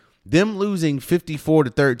 So them losing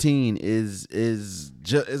 54-13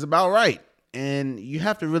 is about right. And you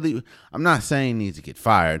have to really, I'm not saying he needs to get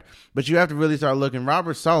fired, but you have to really start looking.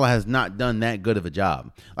 Robert Saleh has not done that good of a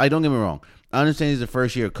job. Like, don't get me wrong. I understand he's a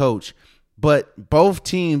first-year coach, but both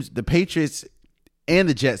teams, the Patriots and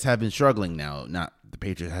the Jets, have been struggling now. The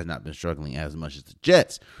Patriots has not been struggling as much as the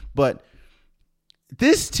Jets, but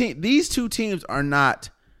these two teams are not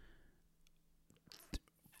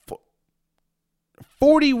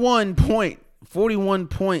 41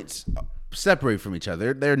 points separate from each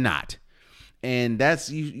other. They're not. And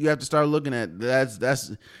that's you have to start looking at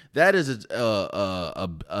that is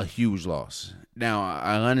a huge loss. Now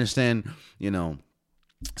I understand,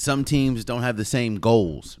 some teams don't have the same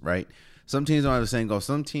goals, right? Some teams don't have the same goals.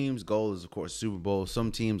 Some teams' goal is, of course, Super Bowl.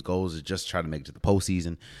 Some teams' goals is just try to make it to the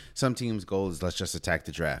postseason. Some teams' goal is let's just attack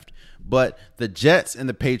the draft. But the Jets and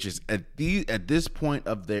the Patriots at this point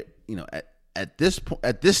of their at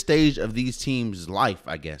this stage of these teams' life,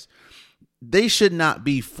 I guess, they should not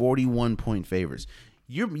be 41-point favorites.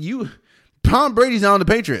 Tom Brady's now on the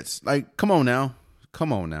Patriots. Like, come on now.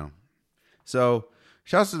 So,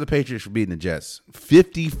 shouts to the Patriots for beating the Jets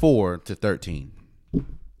 54-13.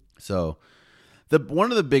 So, one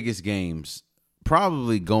of the biggest games,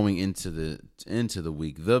 probably going into the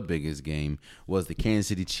week, the biggest game was the Kansas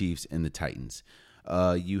City Chiefs and the Titans.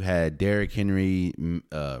 You had Derrick Henry,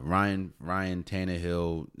 Ryan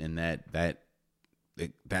Tannehill, and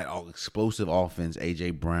that all explosive offense, A.J.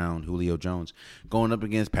 Brown, Julio Jones, going up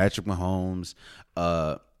against Patrick Mahomes.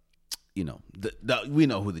 We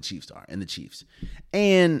know who the Chiefs are, and the Chiefs.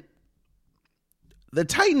 And the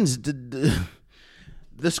Titans,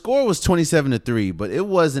 the score was 27-3, but it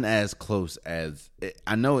wasn't as close as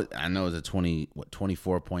I know it's a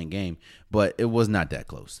 24-point game, but it was not that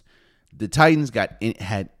close. The Titans got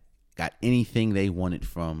anything they wanted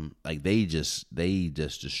from, like, they just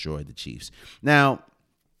destroyed the Chiefs. Now,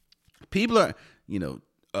 people are,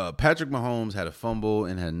 Patrick Mahomes had a fumble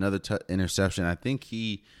and had another interception. I think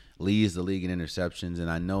he leads the league in interceptions,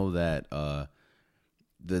 and I know that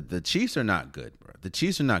the Chiefs are not good, bro. The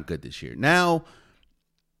Chiefs are not good this year. Now,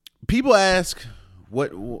 people ask, why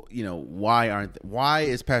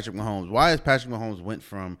is Patrick Mahomes went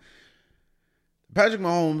from Patrick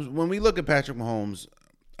Mahomes, when we look at Patrick Mahomes,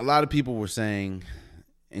 a lot of people were saying,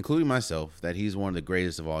 including myself, that he's one of the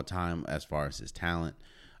greatest of all time as far as his talent.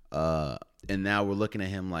 And now we're looking at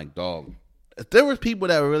him like, dog. There were people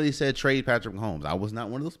that really said trade Patrick Mahomes. I was not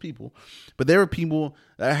one of those people. But there were people,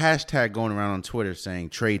 that hashtag going around on Twitter saying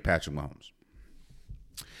trade Patrick Mahomes.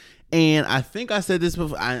 And I think I said this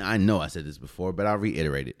before. I know I said this before, but I'll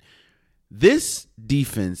reiterate it. This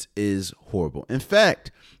defense is horrible. In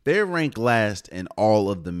fact, they're ranked last in all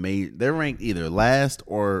of the they're ranked either last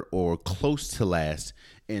or close to last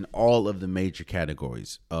in all of the major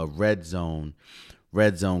categories. Red zone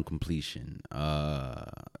completion,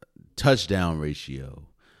 touchdown ratio,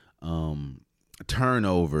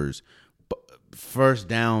 turnovers, first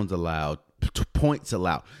downs allowed, points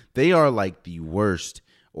allowed. They are like the worst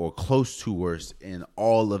or close to worst in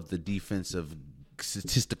all of the defensive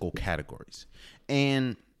statistical categories.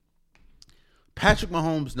 And Patrick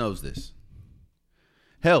Mahomes knows this.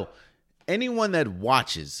 Hell, anyone that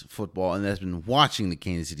watches football and that's been watching the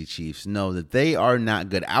Kansas City Chiefs know that they are not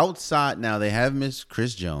good. Outside, now they have missed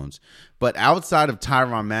Chris Jones, but outside of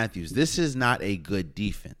Tyrann Mathieu, this is not a good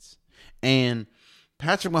defense. And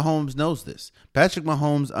Patrick Mahomes knows this. Patrick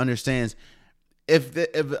Mahomes understands if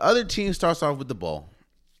the other team starts off with the ball,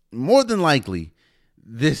 more than likely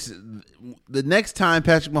the next time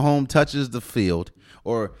Patrick Mahomes touches the field,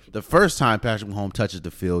 or the first time Patrick Mahomes touches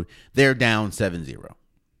the field, they're down 7-0.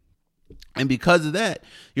 And because of that,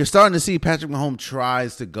 you're starting to see Patrick Mahomes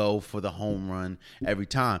tries to go for the home run every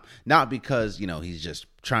time. Not because, he's just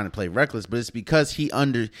trying to play reckless, but it's because he's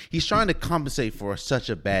trying to compensate for such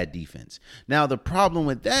a bad defense. Now, the problem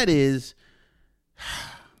with that is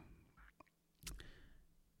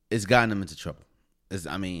it's gotten him into trouble.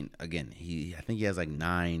 Again, I think he has like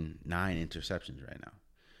nine interceptions right now.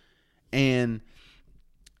 And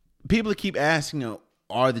people keep asking, when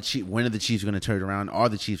are the Chiefs going to turn it around? Are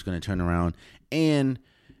the Chiefs going to turn around? And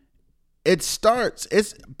don't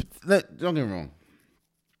get me wrong.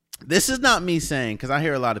 This is not me saying, because I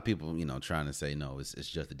hear a lot of people, trying to say, no, it's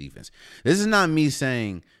just the defense. This is not me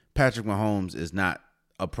saying Patrick Mahomes is not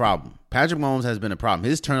a problem. Patrick Mahomes has been a problem.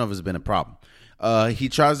 His turnover has been a problem. He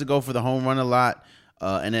tries to go for the home run a lot,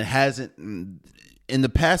 and it hasn't. In the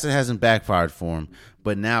past, it hasn't backfired for him,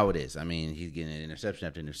 but now it is. He's getting interception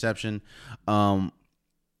after interception.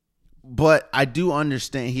 But I do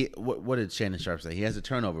understand. What did Shannon Sharp say? He has a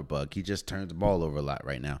turnover bug. He just turns the ball over a lot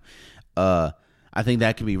right now. I think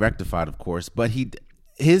that can be rectified, of course. But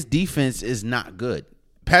his defense is not good.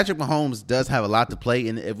 Patrick Mahomes does have a lot to play,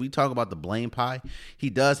 and if we talk about the blame pie, he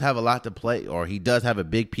does have a lot to play, or he does have a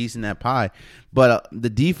big piece in that pie. But the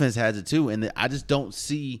defense has it too, and I just don't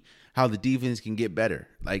see how the defense can get better.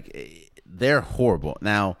 Like, they're horrible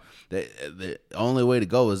now. The only way to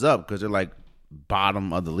go is up, because they're like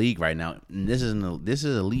bottom of the league right now. And this is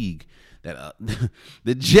a league that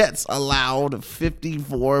the Jets allowed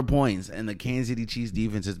 54 points, and the Kansas City Chiefs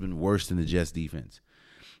defense has been worse than the Jets defense.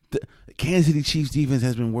 The Kansas City Chiefs defense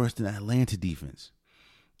has been worse than Atlanta defense.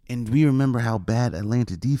 And we remember how bad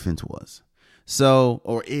Atlanta defense was.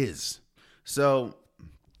 Is. So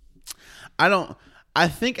I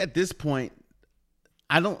think at this point,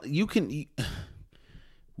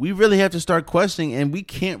 we really have to start questioning, and we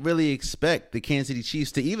can't really expect the Kansas City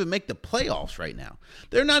Chiefs to even make the playoffs right now.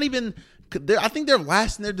 They're not even, I think they're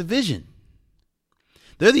last in their division.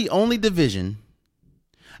 They're the only division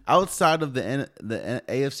outside of the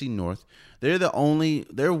AFC North.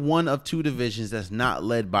 They're one of two divisions that's not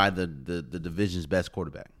led by the division's best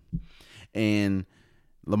quarterback. And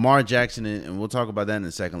Lamar Jackson, and we'll talk about that in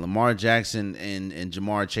a second. Lamar Jackson and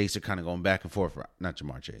Jamar Chase are kind of going back and forth. Not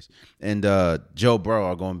Jamar Chase. And Joe Burrow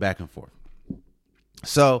are going back and forth.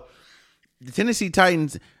 So the Tennessee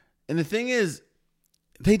Titans, and the thing is,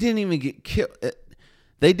 they didn't even get killed.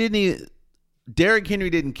 Derrick Henry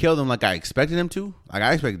didn't kill them like I expected him to. Like,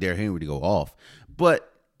 I expected Derrick Henry to go off.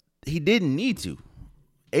 But he didn't need to.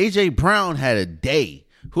 A.J. Brown had a day.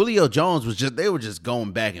 Julio Jones they were just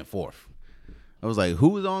going back and forth. I was like, who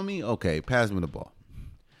was on me? Okay, pass me the ball.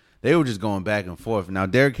 They were just going back and forth. Now,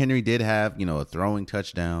 Derrick Henry did have, a throwing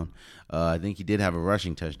touchdown. I think he did have a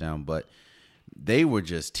rushing touchdown, but they were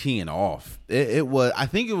just teeing off. I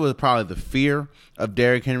think it was probably the fear of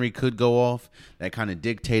Derrick Henry could go off that kind of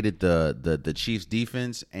dictated the Chiefs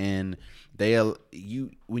defense. And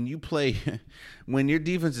when your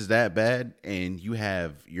defense is that bad and you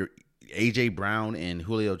have your A.J. Brown and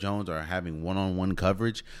Julio Jones are having one-on-one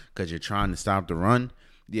coverage because you're trying to stop the run,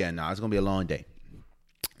 it's going to be a long day.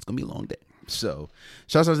 It's going to be a long day. So,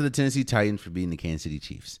 shout out to the Tennessee Titans for beating the Kansas City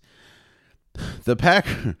Chiefs. The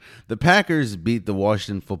Packers beat the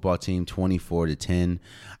Washington football team 24-10.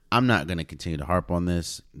 I'm not going to continue to harp on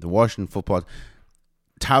this. The Washington football,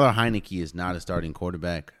 Tyler Heineke is not a starting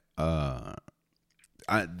quarterback. The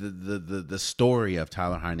story of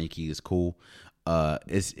Tyler Heineke is cool.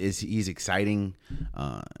 He's exciting.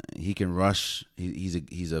 He can rush. He's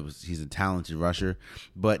a talented rusher,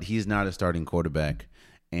 but he's not a starting quarterback.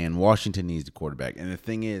 And Washington needs a quarterback. And the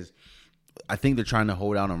thing is, I think they're trying to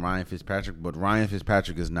hold out on Ryan Fitzpatrick, but Ryan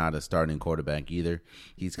Fitzpatrick is not a starting quarterback either.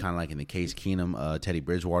 He's kind of like in the Case Keenum, Teddy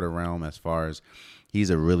Bridgewater realm as far as he's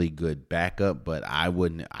a really good backup, but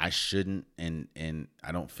I shouldn't, and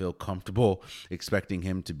I don't feel comfortable expecting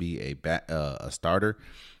him to be a starter.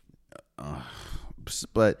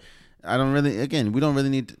 But I don't really. Again, we don't really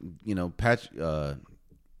need to.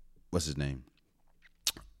 What's his name?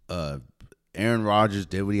 Aaron Rodgers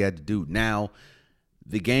did what he had to do. Now,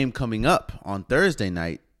 the game coming up on Thursday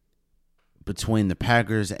night between the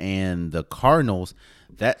Packers and the Cardinals,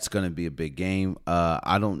 that's going to be a big game.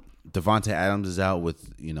 Devontae Adams is out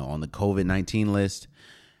with on the COVID-19 list,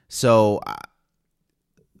 so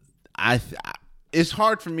it's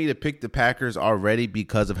hard for me to pick the Packers already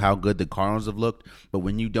because of how good the Cardinals have looked. But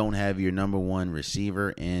when you don't have your number one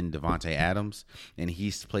receiver in Devontae Adams, and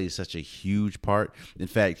he's played such a huge part. In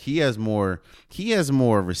fact, he has more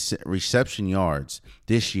reception yards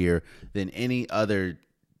this year than any other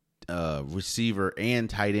receiver and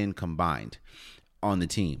tight end combined on the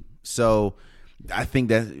team. So I think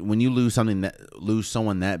that when you lose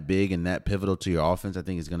someone that big and that pivotal to your offense, I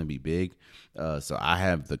think it's going to be big. So I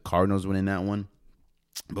have the Cardinals winning that one.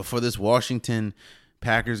 But for this Washington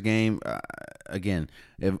Packers game, again,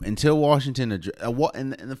 until Washington,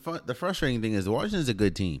 the frustrating thing is Washington is a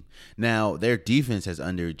good team. Now their defense has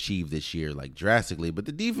underachieved this year, like drastically, but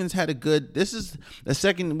the defense had this is the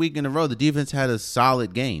second week in a row the defense had a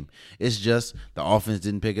solid game. It's just the offense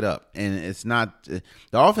didn't pick it up, and it's not the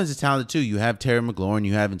offense is talented too. You have Terry McLaurin,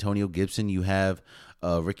 you have Antonio Gibson, you have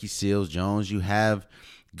Ricky Seals-Jones, you have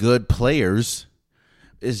good players.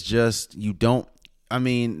 It's just you don't. I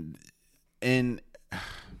mean, in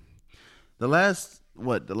this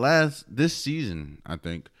season, I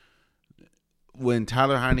think, when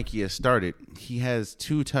Tyler Heineke has started, he has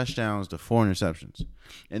 2 touchdowns to 4 interceptions.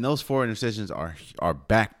 And those 4 interceptions are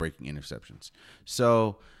back-breaking interceptions.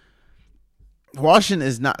 So Washington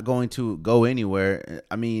is not going to go anywhere.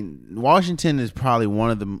 I mean, Washington is probably one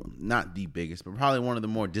of the, not the biggest, but probably one of the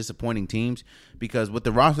more disappointing teams because with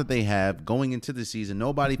the roster they have going into the season,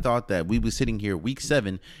 nobody thought that we'd be sitting here week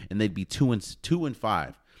 7 and they'd be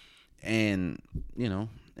 2-5. And, you know,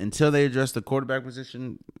 until they address the quarterback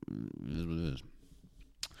position, it is what it is.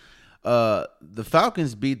 The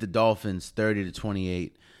Falcons beat the Dolphins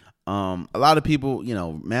 30-28. A lot of people, you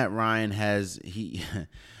know, Matt Ryan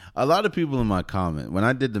a lot of people in my comment when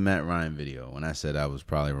I did the Matt Ryan video, when I said I was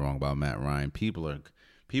probably wrong about Matt Ryan, people are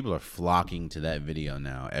flocking to that video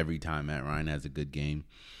now every time Matt Ryan has a good game.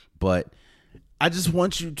 But I just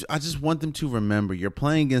want them to remember you're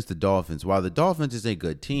playing against the Dolphins. While the Dolphins is a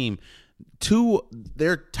good team,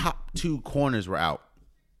 their top 2 corners were out.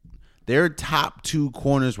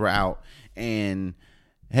 And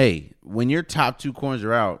hey, when your top 2 corners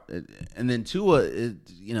are out, and then Tua,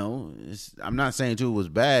 I'm not saying Tua was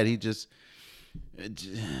bad. He just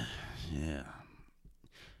yeah.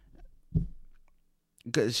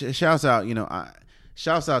 Shouts out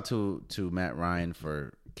to Matt Ryan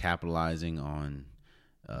for capitalizing on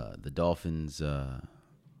the Dolphins'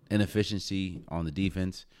 inefficiency on the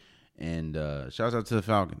defense, and shouts out to the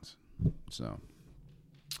Falcons. So.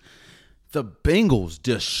 The Bengals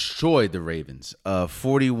destroyed the Ravens,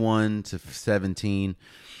 41-17.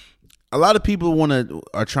 A lot of people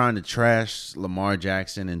are trying to trash Lamar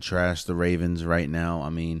Jackson and trash the Ravens right now. I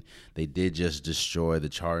mean, they did just destroy the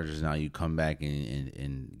Chargers. Now you come back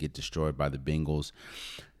and get destroyed by the Bengals.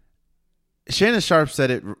 Shannon Sharp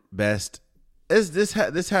said it best. This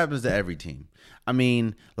happens to every team. I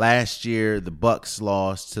mean, last year the Bucs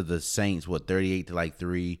lost to the Saints,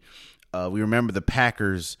 38-3. We remember the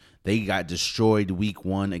Packers. They got destroyed week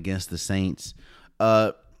 1 against the Saints.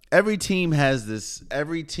 Every team has this.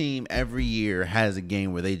 Every team every year has a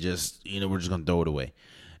game where they just, we're just going to throw it away.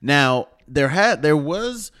 Now,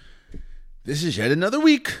 this is yet another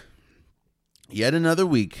week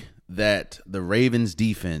that the Ravens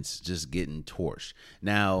defense just getting torched.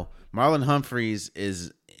 Now, Marlon Humphreys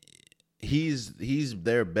he's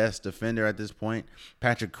their best defender at this point.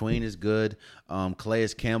 Patrick Queen is good. Calais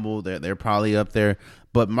Campbell, they're probably up there.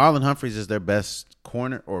 But Marlon Humphreys is their best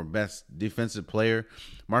corner or best defensive player.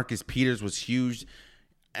 Marcus Peters was huge.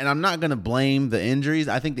 And I'm not going to blame the injuries.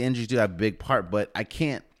 I think the injuries do have a big part, but I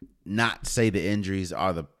can't not say the injuries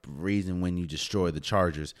are the reason when you destroy the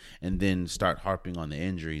Chargers and then start harping on the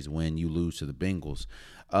injuries when you lose to the Bengals.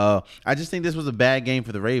 I just think this was a bad game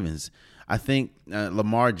for the Ravens. I think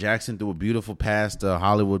Lamar Jackson threw a beautiful pass to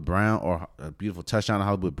Hollywood Brown, or a beautiful touchdown to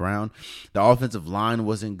Hollywood Brown. The offensive line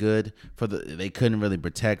wasn't good they couldn't really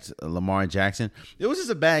protect Lamar Jackson. It was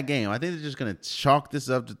just a bad game. I think they're just going to chalk this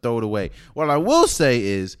up to throw it away. What I will say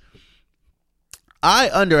is I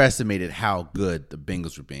underestimated how good the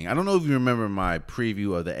Bengals were being. I don't know if you remember my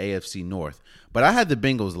preview of the AFC North, but I had the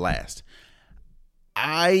Bengals last.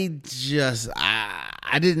 I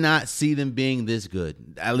did not see them being this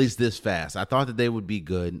good, at least this fast. I thought that they would be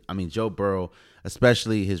good. I mean, Joe Burrow,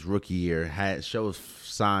 especially his rookie year, shows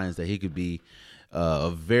signs that he could be a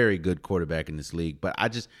very good quarterback in this league. But I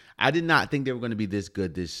did not think they were going to be this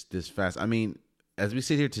good this fast. I mean, as we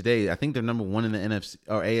sit here today, I think they're number 1 in the NFC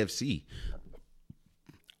or AFC.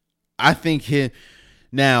 I think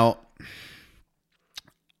now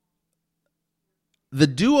the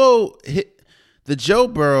duo The Joe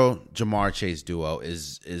Burrow-Jamar Chase duo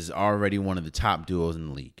is already one of the top duos in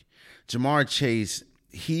the league. Jamar Chase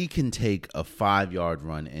he can take a 5-yard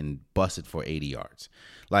run and bust it for 80 yards.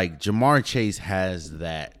 Like, Jamar Chase has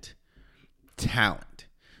that talent.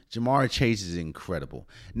 Jamar Chase is incredible.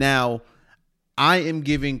 Now, I am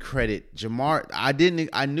giving credit. I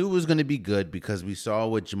knew it was going to be good because we saw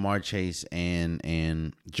what Jamar Chase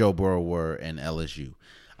and Joe Burrow were in LSU.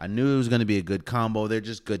 I knew it was going to be a good combo. They're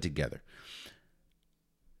just good together.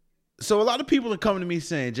 So a lot of people are coming to me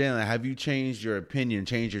saying, Jalen, have you changed your opinion,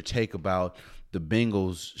 changed your take about the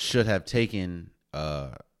Bengals should have taken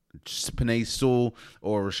Penei Sewell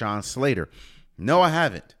or Rashawn Slater? No, I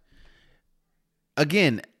haven't.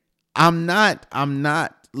 Again, I'm not.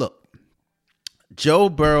 Look, Joe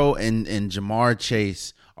Burrow and Jamar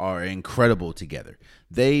Chase are incredible together.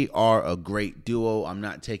 They are a great duo. I'm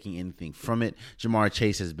not taking anything from it. Jamar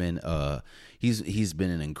Chase has been he's been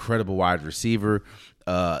an incredible wide receiver.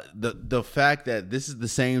 The fact that this is the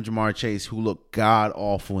same Jamar Chase who looked god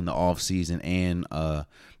awful in the offseason and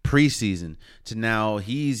preseason to now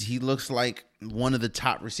he looks like one of the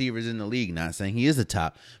top receivers in the league. Not saying he is the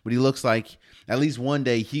top, but he looks like at least one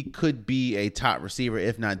day he could be a top receiver,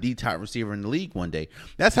 if not the top receiver in the league one day.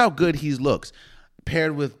 That's how good he looks.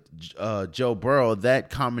 Paired with Joe Burrow,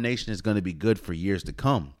 that combination is going to be good for years to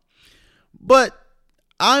come. But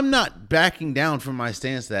I'm not backing down from my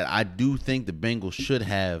stance that I do think the Bengals should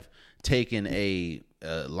have taken a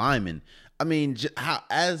lineman. I mean, how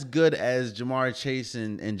as good as Jamar Chase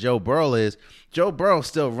and Joe Burrow is, Joe Burrow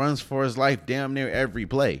still runs for his life damn near every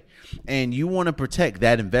play. And you want to protect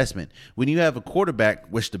that investment. When you have a quarterback,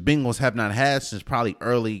 which the Bengals have not had since probably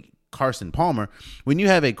early Carson Palmer, when you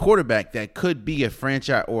have a quarterback that could be a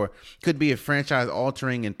franchise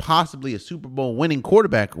altering and possibly a Super Bowl winning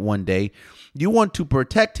quarterback one day, you want to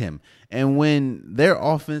protect him. And when their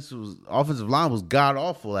offensive line was god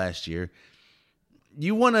awful last year,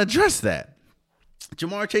 you want to address that.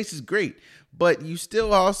 Jamar Chase is great, but you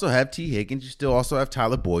still also have T. Higgins, you still also have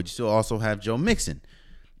Tyler Boyd, you still also have Joe Mixon.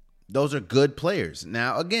 Those are good players.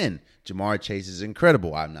 Now, again, Jamar Chase is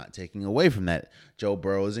incredible. I'm not taking away from that. Joe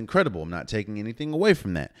Burrow is incredible. I'm not taking anything away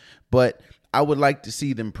from that. But I would like to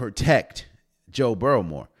see them protect Joe Burrow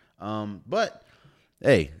more. But,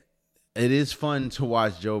 hey, it is fun to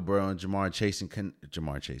watch Joe Burrow and Jamar Chase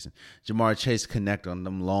connect on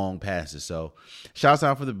them long passes. So, shouts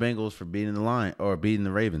out for the Bengals for beating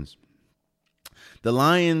the Ravens. The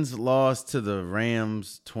Lions lost to the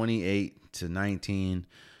Rams 28-19.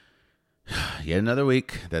 Yet another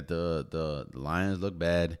week that the Lions look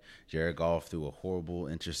bad. Jared Goff threw a horrible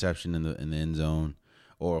interception in the end zone,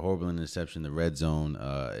 or a horrible interception in the red zone.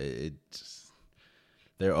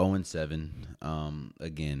 They're 0-7.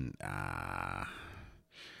 Again,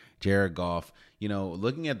 Jared Goff.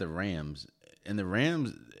 Looking at the Rams,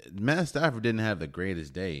 Matt Stafford didn't have the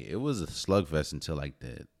greatest day. It was a slugfest until like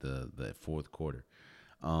the fourth quarter.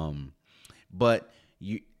 But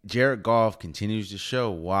Jared Goff continues to show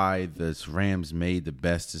why the Rams made the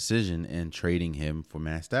best decision in trading him for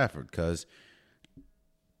Matt Stafford, because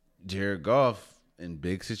Jared Goff, in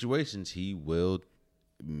big situations, he will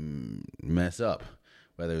mess up.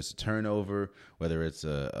 Whether it's a turnover, whether it's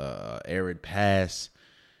a arid pass,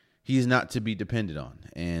 he's not to be depended on.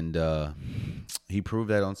 And he proved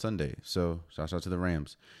that on Sunday. So, shout out to the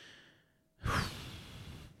Rams.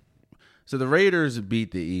 So the Raiders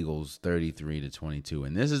beat the Eagles 33-22,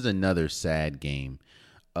 and this is another sad game,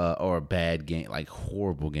 or a bad game, like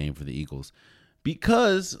horrible game for the Eagles,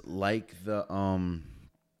 because like the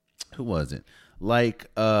who was it?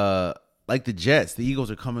 Like the Jets, the Eagles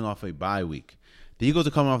are coming off a bye week. The Eagles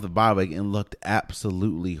are coming off the bye week and looked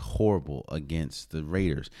absolutely horrible against the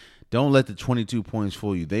Raiders. Don't let the 22 points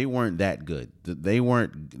fool you. They weren't that good. They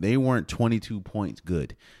weren't 22 points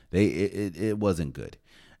good. It wasn't good.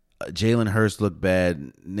 Jalen Hurts looked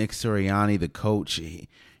bad. Nick Sirianni, the coach,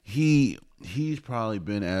 he's probably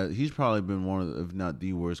been one of the, if not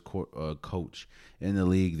the worst coach in the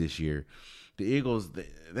league this year. The Eagles,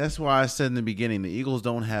 that's why I said in the beginning, the Eagles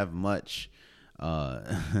don't have much.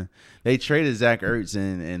 They traded Zach Ertz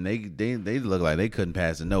and they look like they couldn't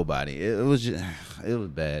pass to nobody. It was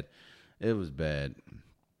bad. It was bad.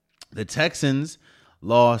 The Texans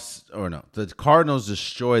the Cardinals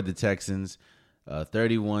destroyed the Texans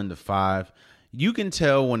 31-5. You can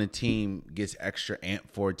tell when a team gets extra amped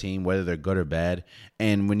for a team, whether they're good or bad.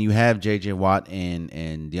 And when you have J.J. Watt and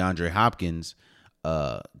DeAndre Hopkins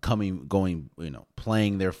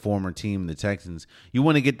playing their former team, the Texans, you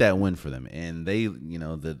want to get that win for them. And they,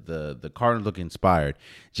 the Cardinals look inspired.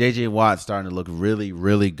 J.J. Watt starting to look really,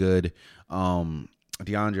 really good.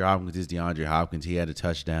 DeAndre Hopkins is DeAndre Hopkins. He had a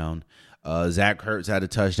touchdown. Zach Ertz had a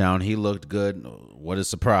touchdown. He looked good. What a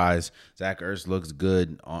surprise. Zach Ertz looks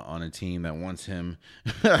good on a team that wants him.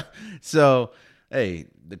 So, hey,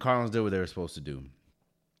 the Cardinals did what they were supposed to do.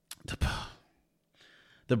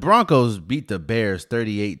 The Broncos beat the Bears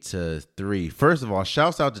 38-3. First of all,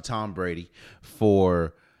 shouts out to Tom Brady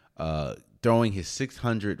for throwing his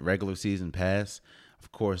 600 regular season pass.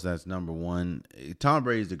 Of course, that's number one. Tom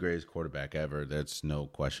Brady is the greatest quarterback ever. That's no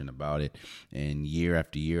question about it. And year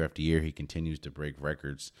after year after year, he continues to break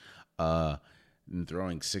records.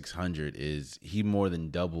 Throwing 600 he more than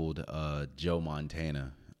doubled Joe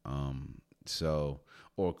Montana.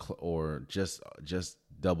 Or just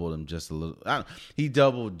doubled him just a little. He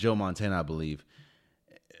doubled Joe Montana, I believe.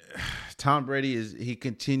 Tom Brady he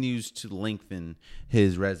continues to lengthen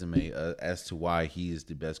his resume as to why he is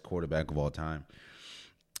the best quarterback of all time.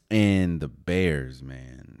 And the Bears,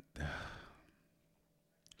 man.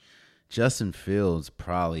 Justin Fields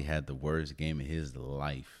probably had the worst game of his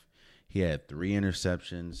life. He had 3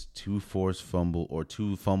 interceptions, 2 fumbles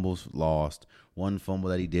lost, 1 fumble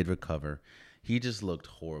that he did recover. He just looked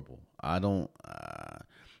horrible.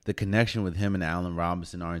 The connection with him and Allen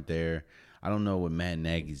Robinson aren't there. I don't know what Matt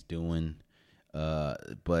Nagy's doing.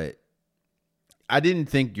 But I didn't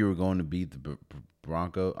think you were going to beat the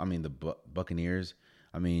Buccaneers.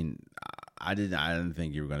 I mean, I didn't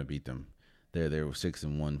think you were going to beat them. They were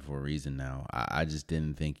 6-1 for a reason now. I just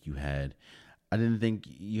didn't think you had. I didn't think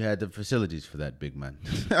you had the facilities for that, big man.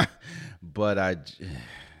 But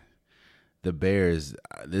the Bears.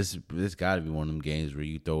 This got to be one of them games where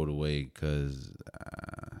you throw it away because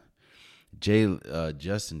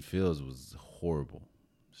Justin Fields was horrible.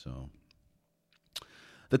 So.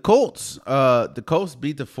 The Colts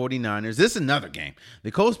beat the 49ers. This is another game.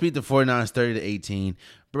 The Colts beat the 49ers 30-18.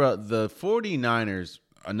 Bro, the 49ers,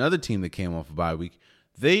 another team that came off a bye week,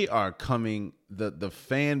 they are coming, the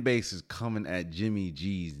fan base is coming at Jimmy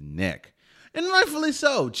G's neck. And rightfully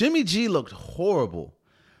so. Jimmy G looked horrible.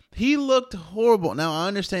 He looked horrible. Now, I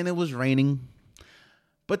understand it was raining,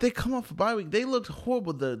 but they come off a bye week. They looked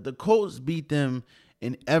horrible. The Colts beat them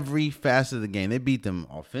in every facet of the game. They beat them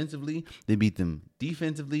offensively. They beat them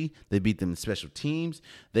defensively. They beat them in special teams.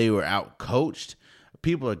 They were out-coached.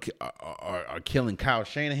 People are killing Kyle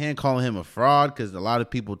Shanahan, calling him a fraud because a lot of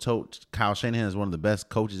people told Kyle Shanahan is one of the best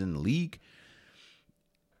coaches in the league.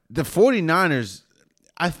 The 49ers,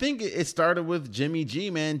 I think it started with Jimmy G,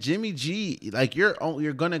 man. Jimmy G, like you're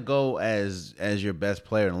going to go as your best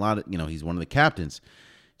player. And a lot of, he's one of the captains.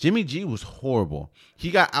 Jimmy G was horrible. He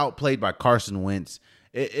got outplayed by Carson Wentz.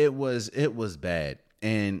 It was bad.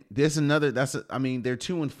 And there's another. They're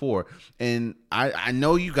 2-4, and I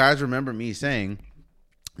know you guys remember me saying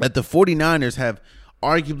that the 49ers have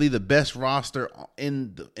arguably the best roster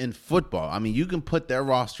in football. I mean, you can put their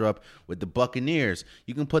roster up with the Buccaneers.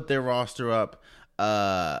 You can put their roster up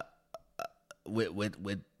with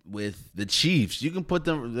the Chiefs. You can put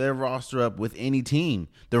their roster up with any team.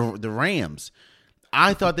 The Rams.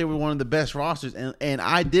 I thought they were one of the best rosters, and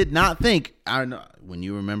I did not think. When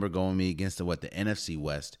you remember going me against the NFC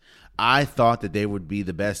West, I thought that they would be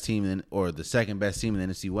the best team or the second best team in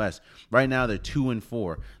the NFC West. Right now, they're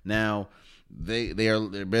 2-4. Now they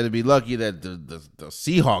better be lucky that the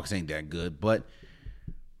Seahawks ain't that good, but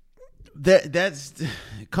that's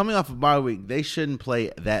coming off a bye week. They shouldn't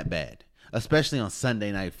play that bad, especially on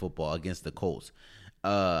Sunday Night Football against the Colts,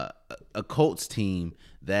 a Colts team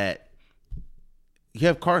that. You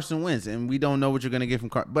have Carson Wentz, and we don't know what you're going to get from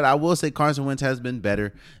Carson. But I will say Carson Wentz has been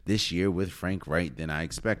better this year with Frank Reich than I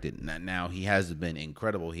expected. Now he hasn't been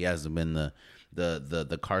incredible. He hasn't been the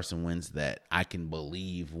Carson Wentz that I can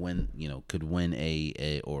believe could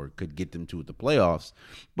win or could get them to the playoffs.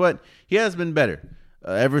 But he has been better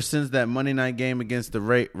ever since that Monday night game against the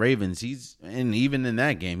Ravens. And even in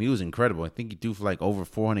that game, he was incredible. I think he threw for like over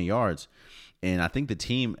 400 yards. And I think the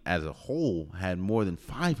team as a whole had more than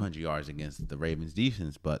 500 yards against the Ravens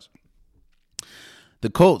defense. But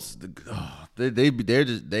the Colts, the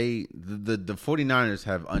 49ers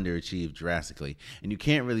have underachieved drastically. And you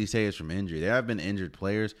can't really say it's from injury. There have been injured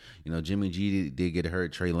players. Jimmy G did get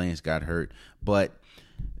hurt. Trey Lance got hurt. But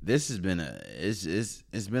this has been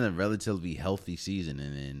it's been a relatively healthy season,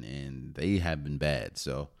 and they have been bad.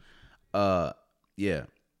 So, yeah.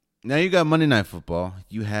 Now you got Monday Night Football.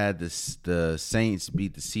 You had the Saints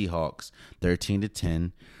beat the Seahawks 13-10.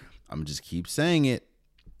 I'm gonna just keep saying it.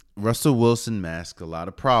 Russell Wilson masked a lot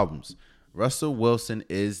of problems. Russell Wilson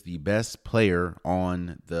is the best player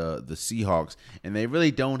on the Seahawks, and they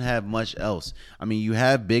really don't have much else. I mean, you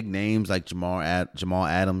have big names like Jamal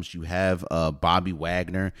Adams. You have Bobby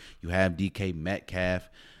Wagner. You have DK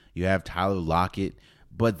Metcalf. You have Tyler Lockett,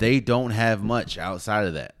 but they don't have much outside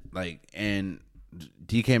of that. And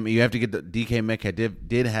DK, you have to get the DK Metcalf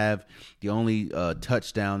did have the only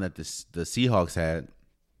touchdown that the Seahawks had,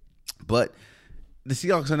 but the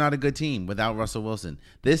Seahawks are not a good team without Russell Wilson.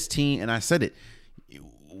 This team, and I said it.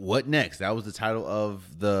 What next? That was the title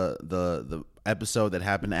of the episode that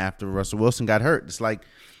happened after Russell Wilson got hurt. It's like,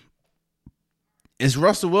 it's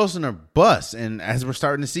Russell Wilson or bust, and as we're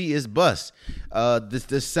starting to see, it's bust.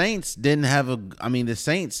 The Saints didn't have the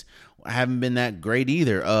Saints haven't been that great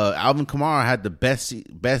either. Alvin Kamara had the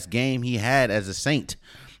best game he had as a Saint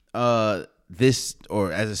this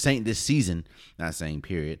season. Not saying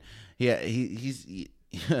period. He's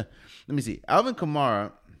let me see. Alvin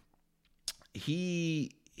Kamara,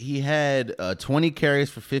 he had 20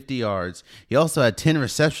 carries for 50 yards. He also had 10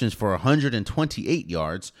 receptions for 128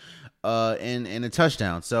 yards. And a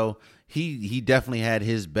touchdown. So he definitely had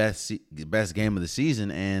his best game of the season,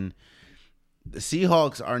 and the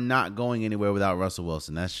Seahawks are not going anywhere without Russell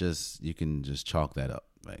Wilson. That's just, you can just chalk that up.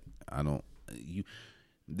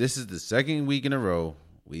 This is the second week in a row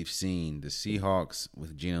we've seen the Seahawks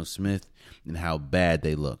with Geno Smith and how bad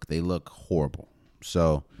they look. They look horrible.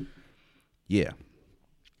 So yeah.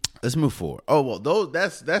 Let's move forward. Oh, well,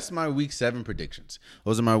 that's my week 7 predictions.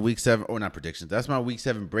 Those are my week 7, or not predictions. That's my week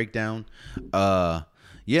 7 breakdown.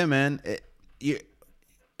 Yeah, man.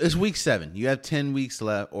 It's week 7. You have 10 weeks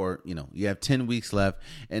left, you have 10 weeks left,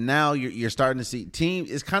 and now you're starting to see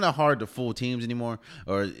teams. It's kind of hard to fool teams anymore,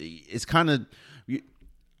 or it's kind of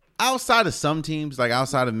outside of some teams, like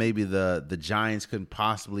outside of maybe the Giants could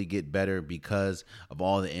possibly get better because of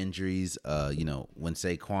all the injuries. When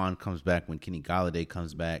Saquon comes back, when Kenny Golladay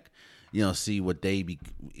comes back, see what they be.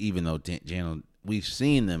 Even though we've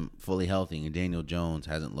seen them fully healthy, and Daniel Jones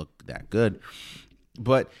hasn't looked that good,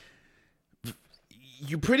 but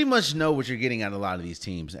you pretty much know what you're getting out of a lot of these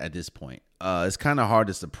teams at this point. It's kind of hard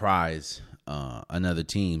to surprise another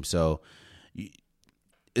team, so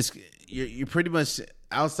you're pretty much.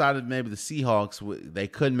 Outside of maybe the Seahawks, they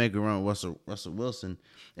could make a run with Russell Wilson,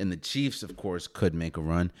 and the Chiefs, of course, could make a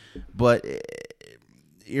run. But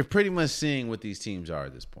you're pretty much seeing what these teams are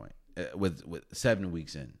at this point with 7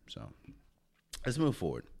 weeks in. So let's move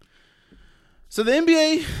forward. So the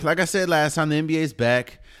NBA, like I said last time, the NBA is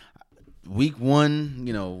back. Week 1,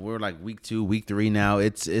 we're like week 2, week 3 now.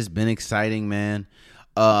 It's been exciting, man.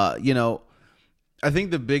 I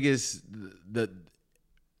think the biggest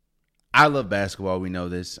I love basketball. We know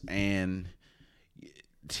this, and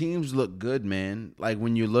teams look good, man. Like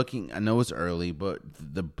when you're looking, I know it's early, but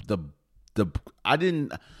I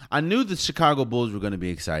knew the Chicago Bulls were going to be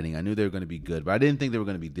exciting. I knew they were going to be good, but I didn't think they were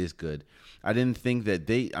going to be this good. I didn't think that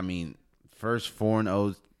first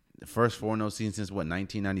 4-0 season since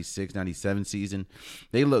 1996, 97 season.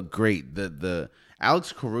 They look great. The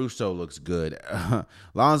Alex Caruso looks good.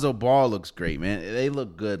 Lonzo Ball looks great, man. They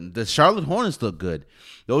look good. The Charlotte Hornets look good.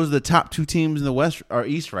 Those are the top 2 teams in the West or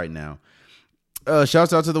East right now.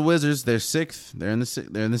 Shouts out to the Wizards. They're 6th. They're in the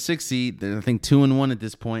 6th seed. They're, I think, 2-1 at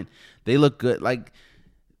this point. They look good. Like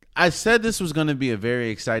I said, this was going to be a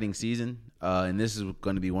very exciting season, and this is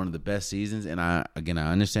going to be one of the best seasons. And I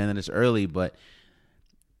understand that it's early, but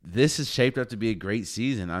this is shaped up to be a great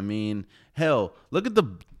season. I mean, hell, look at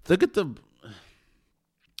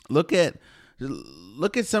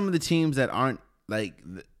some of the teams that aren't like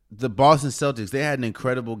the Boston Celtics. They had an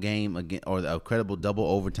incredible game again, or a credible double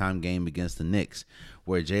overtime game against the Knicks,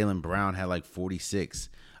 where Jaylen Brown had like 46.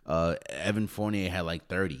 Evan Fournier had like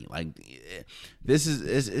 30. Like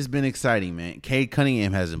it's been exciting, man. Cade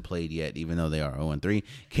Cunningham hasn't played yet, even though they are 0-3.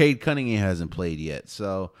 Cade Cunningham hasn't played yet,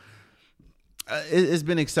 so it's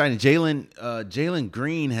been exciting. Jalen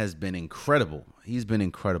Green has been incredible. He's been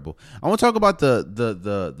incredible. I want to talk about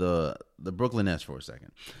the Brooklyn Nets for a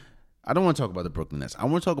second. I don't want to talk about the Brooklyn Nets. I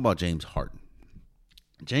want to talk about James Harden.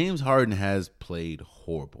 James Harden has played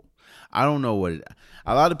horrible. I don't know what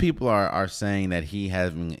a lot of people are saying that he's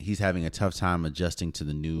having a tough time adjusting to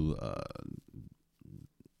the new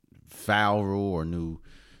foul rule or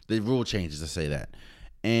the rule changes to say that.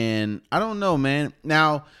 And I don't know, man.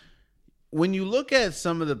 Now, when you look at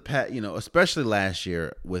some of the especially last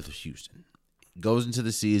year with Houston, goes into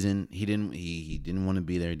the season, he didn't want to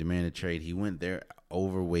be there, he demanded a trade. He went there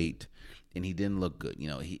overweight, and he didn't look good.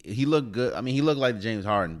 He looked good. I mean, he looked like James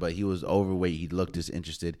Harden, but he was overweight. He looked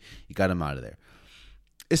disinterested. He got him out of there.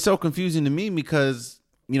 It's so confusing to me because,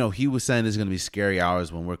 he was saying there's going to be scary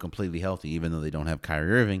hours when we're completely healthy, even though they don't have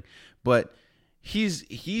Kyrie Irving. But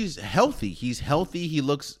he's healthy. He's healthy. He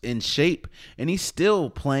looks in shape, and he's still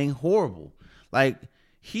playing horrible. Like,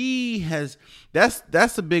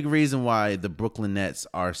 that's the big reason why the Brooklyn Nets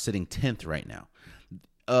are sitting 10th right now.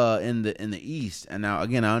 in the East. And now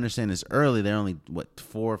again, I understand it's early. They're only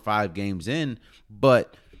 4 or 5 games in,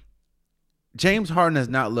 but James Harden has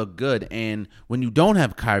not looked good. And when you don't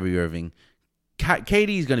have Kyrie Irving,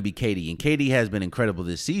 KD is going to be KD, and KD has been incredible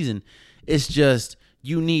this season. It's just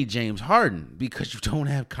you need James Harden because you don't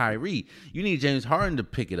have Kyrie. You need James Harden to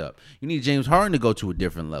pick it up. You need James Harden to go to a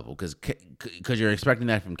different level because you're expecting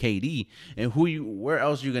that from KD. And where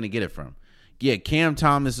else are you going to get it from? Yeah, Cam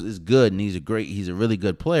Thomas is good, and he's a really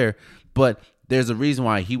good player, but there's a reason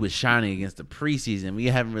why he was shining against the preseason. We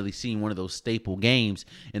haven't really seen one of those staple games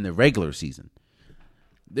in the regular season.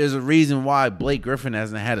 There's a reason why Blake Griffin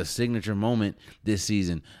hasn't had a signature moment this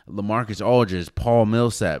season. LaMarcus Aldridge, Paul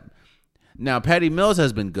Millsap. Now, Patty Mills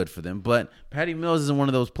has been good for them, but Patty Mills isn't one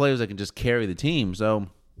of those players that can just carry the team. So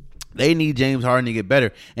they need James Harden to get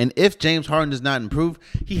better. And if James Harden does not improve,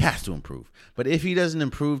 he has to improve. But if he doesn't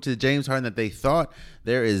improve to the James Harden that they thought,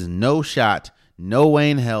 there is no shot, no way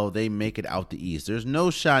in hell they make it out the East. There's no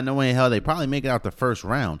shot, no way in hell they probably make it out the first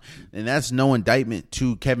round. And that's no indictment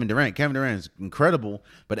to Kevin Durant. Kevin Durant is incredible,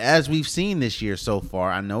 but as we've seen this year so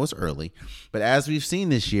far, I know it's early, but as we've seen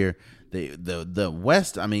this year, the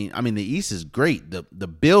West, the East is great. The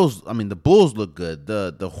Bills, the Bulls look good.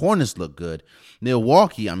 The Hornets look good.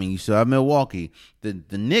 Milwaukee, you still have Milwaukee.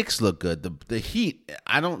 The Knicks look good. The Heat,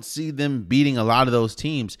 I don't see them beating a lot of those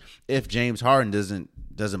teams if James Harden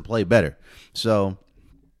doesn't play better. So,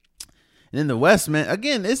 and in the West, man,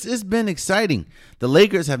 again, it's been exciting. The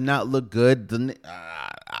Lakers have not looked good.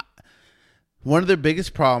 One of their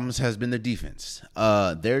biggest problems has been their defense.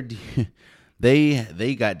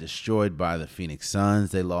 They got destroyed by the Phoenix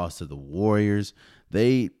Suns. They lost to the Warriors.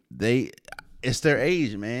 It's their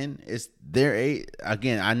age, man. It's their age.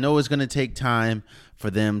 Again, I know it's going to take time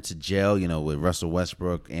for them to gel, with Russell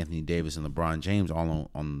Westbrook, Anthony Davis, and LeBron James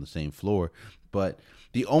all on the same floor. But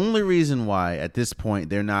the only reason why at this point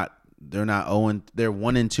they're 1-2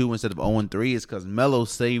 instead of 0-3 is because Melo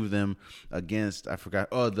saved them against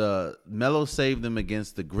Melo saved them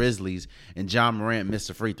against the Grizzlies, and John Morant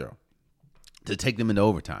missed a free throw to take them into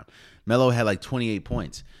overtime. Melo had like 28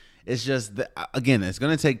 points. It's just again, it's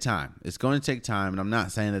going to take time. It's going to take time, and I'm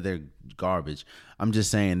not saying that they're garbage. I'm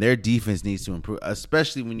just saying their defense needs to improve,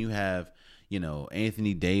 especially when you have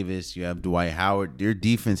Anthony Davis, you have Dwight Howard. Their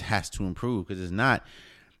defense has to improve because it's not.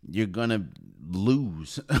 You're gonna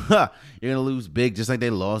lose. You're gonna lose big, just like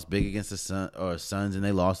they lost big against the Suns, and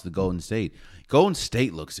they lost to Golden State. Golden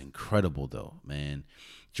State looks incredible, though, man.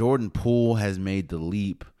 Jordan Poole has made the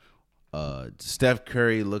leap. Steph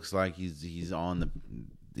Curry looks like he's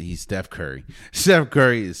Steph Curry. Steph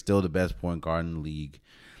Curry is still the best point guard in the league,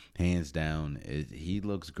 hands down. He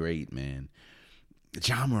looks great, man.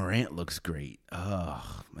 John Morant looks great.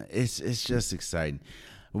 Oh, it's just exciting.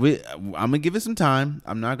 I'm gonna give it some time.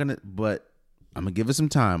 But I'm gonna give it some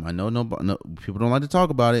time. I know no people don't like to talk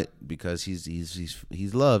about it because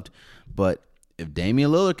he's loved. But if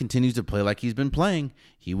Damian Lillard continues to play like he's been playing,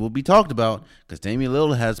 he will be talked about because Damian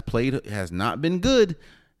Lillard has not been good.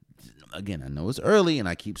 Again, I know it's early, and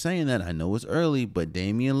I keep saying that. I know it's early, but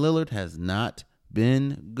Damian Lillard has not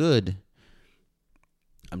been good.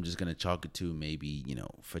 I'm just gonna chalk it to maybe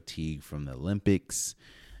fatigue from the Olympics.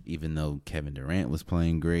 Even though Kevin Durant was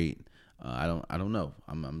playing great, I don't know.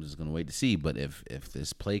 I'm just gonna wait to see. But if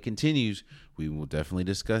this play continues, we will definitely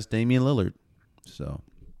discuss Damian Lillard. So,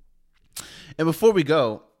 and before we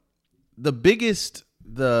go, the biggest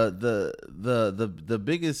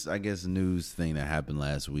I guess news thing that happened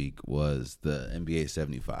last week was the NBA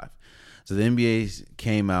 75. So the NBA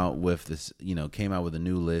came out with this, a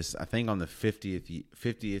new list. I think on the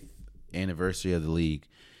 50th anniversary of the league,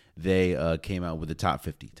 they came out with the top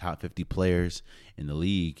 50 players in the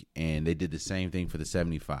league, and they did the same thing for the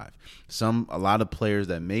 75. A lot of players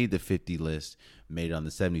that made the 50 list made it on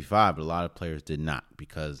the 75, but a lot of players did not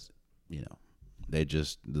because, they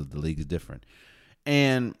just the league is different.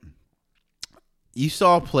 And you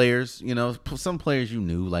saw players, some players you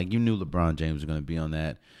knew LeBron James was going to be on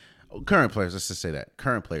that. Current players, let's just say that.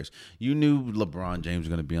 Current players. You knew LeBron James was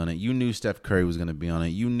going to be on it. You knew Steph Curry was going to be on it.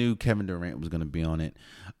 You knew Kevin Durant was going to be on it.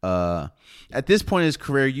 At this point in his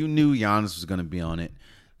career, you knew Giannis was going to be on it.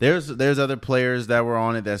 There's other players that were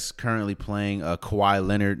on it that's currently playing. Kawhi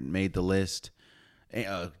Leonard made the list.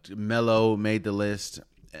 Melo made the list.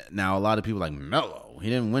 Now, a lot of people like, Melo, he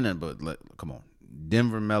didn't win it, but come on.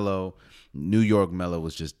 Denver Melo, New York Melo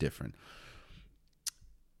was just different.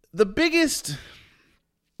 The biggest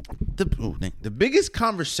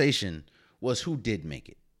conversation was who did make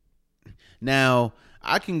it. Now,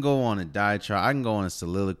 I can go on a diatribe. I can go on a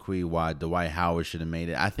soliloquy why Dwight Howard should have made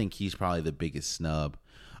it. I think he's probably the biggest snub.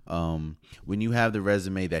 When you have the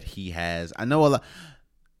resume that he has, I know a lot.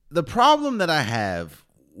 the problem that I have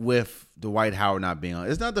with Dwight Howard not being on,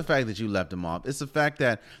 it's not the fact that you left him off. It's the fact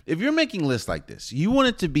that if you're making lists like this, you want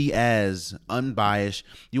it to be as unbiased,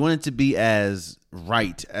 you want it to be as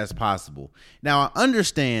right as possible. Now, I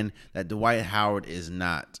understand that Dwight Howard is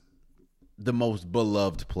not the most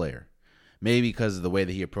beloved player. Maybe because of the way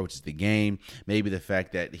that he approaches the game, maybe the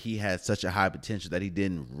fact that he had such a high potential that he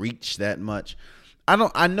didn't reach that much.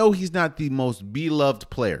 I know he's not the most beloved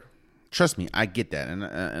player. Trust me, I get that, and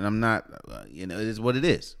I'm not, it is what it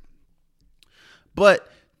is.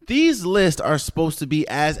 But these lists are supposed to be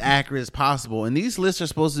as accurate as possible, and these lists are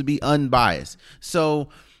supposed to be unbiased. So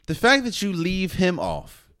the fact that you leave him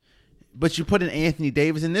off, but you put in Anthony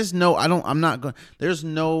Davis, and there's no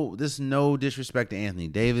disrespect to Anthony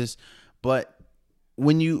Davis, but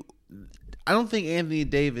I don't think Anthony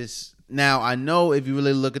Davis. Now I know if you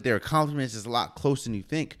really look at their accomplishments, it's a lot closer than you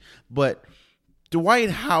think, but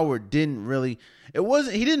Dwight Howard didn't really.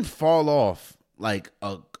 He didn't fall off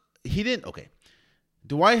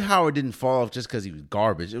Dwight Howard didn't fall off just because he was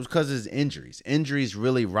garbage. It was because of his injuries. Injuries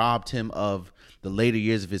really robbed him of the later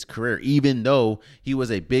years of his career, even though he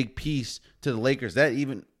was a big piece to the Lakers. He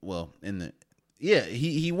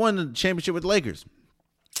won the championship with the Lakers.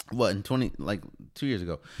 In 2 years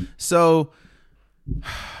ago. So,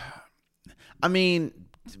 I mean,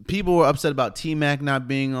 people were upset about T-Mac not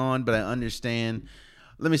being on, but I understand.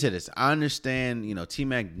 Let me say this. I understand,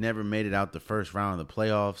 T-Mac never made it out the first round of the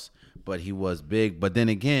playoffs, but he was big. But then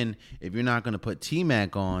again, if you're not going to put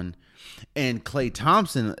T-Mac on and Klay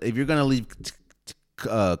Thompson, if you're going to leave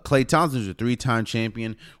Klay Thompson, who's a 3-time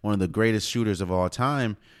champion, one of the greatest shooters of all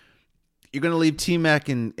time, you're going to leave T-Mac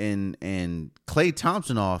and Klay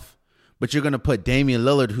Thompson off, but you're going to put Damian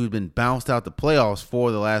Lillard, who's been bounced out the playoffs 4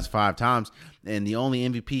 of the last 5 times, and the only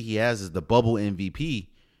MVP he has is the bubble MVP.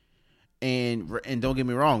 And don't get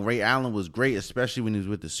me wrong, Ray Allen was great, especially when he was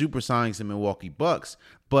with the Supersonics and Milwaukee Bucks.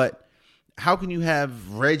 But how can you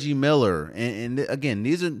have Reggie Miller? And again,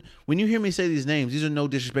 these are, when you hear me say these names, these are no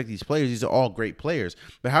disrespect to these players. These are all great players.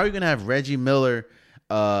 But how are you going to have Reggie Miller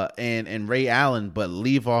and Ray Allen, but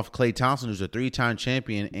leave off Klay Thompson, who's a 3-time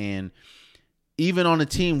champion, and even on a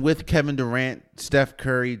team with Kevin Durant, Steph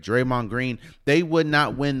Curry, Draymond Green, they would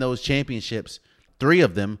not win those championships, 3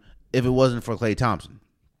 of them, if it wasn't for Klay Thompson.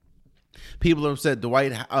 People are upset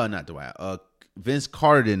Vince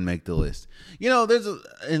Carter didn't make the list.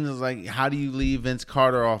 It's like, how do you leave Vince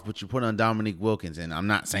Carter off, but you put on Dominique Wilkins? And I'm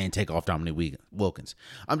not saying take off Dominique Wilkins.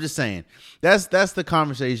 I'm just saying that's the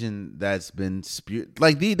conversation that's been spewed.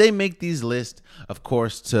 Like they make these lists, of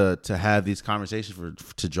course, to have these conversations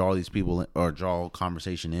to draw these people or draw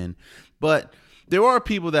conversation in. But there are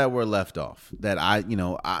people that were left off that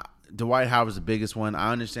Dwight Howard's the biggest one.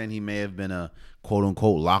 I understand he may have been a quote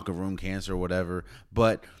unquote locker room cancer or whatever,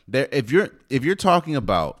 but if you're talking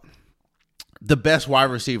about the best wide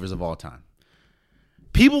receivers of all time,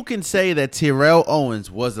 people can say that Terrell Owens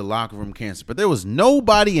was the locker room cancer, but there was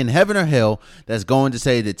nobody in heaven or hell that's going to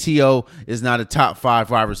say that T.O. is not a top 5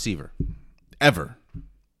 wide receiver ever.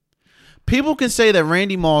 People can say that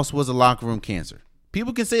Randy Moss was a locker room cancer.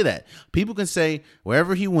 People can say that. People can say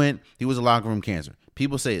wherever he went, he was a locker room cancer.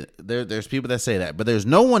 People say there's people that say that, but there's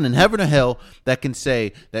no one in heaven or hell that can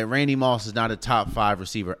say that Randy Moss is not a top 5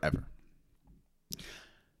 receiver ever.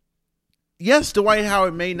 Yes, Dwight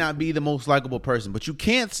Howard may not be the most likable person, but you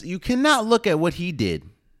cannot look at what he did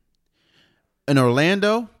in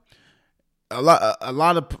Orlando, a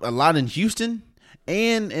lot in Houston,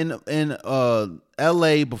 and in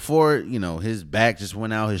LA before his back just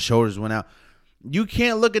went out, his shoulders went out. You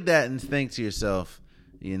can't look at that and think to yourself,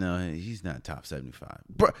 he's not top 75.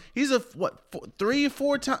 Bro, he's a 3 or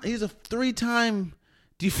 4 time. He's a 3-time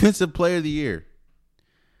defensive player of the year.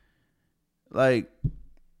 Like,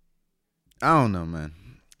 I don't know, man.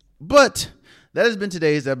 But that has been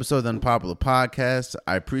today's episode of the Unpopular Podcast.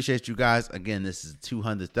 I appreciate you guys. Again, this is the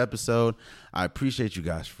 200th episode. I appreciate you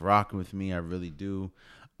guys for rocking with me. I really do.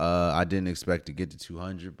 I didn't expect to get to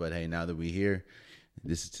 200, but hey, now that we're here,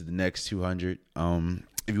 this is to the next 200.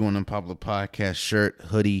 If you want an Unpopular Podcast shirt,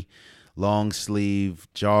 hoodie, long sleeve,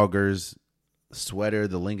 joggers, sweater,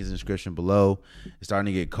 the link is in the description below. It's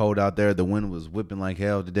starting to get cold out there. The wind was whipping like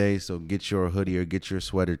hell today, so get your hoodie or get your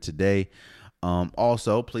sweater today.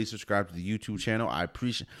 Also, please subscribe to the YouTube channel.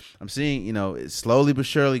 I'm seeing, it's slowly but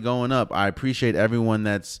surely going up. I appreciate everyone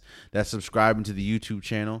that's subscribing to the YouTube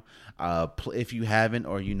channel. If you haven't,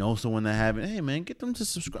 or someone that haven't, hey man, get them to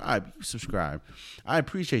subscribe. You subscribe. I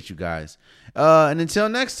appreciate you guys. And until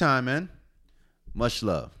next time, man, much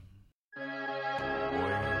love.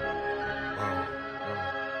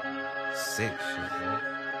 Sick shit, bro.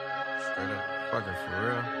 Straight up fucking for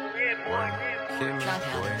real.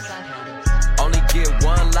 Only get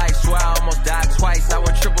one life, swear I almost died twice. I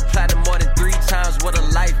went triple platinum more than 3 times. What a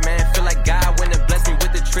life, man. Feel like God went and blessed me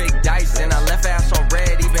with the trick dice. And I left ass on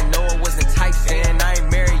red, even though it was enticing. I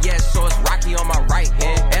ain't married yet, so it's Rocky on my right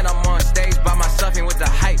hand. And I'm on stage by myself and with the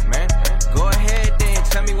hype, man. Go ahead then,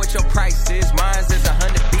 tell me what your price is. Mine's is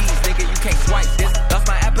 100 B's, nigga, you can't swipe this. Lost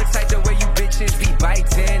my appetite the way you bitches be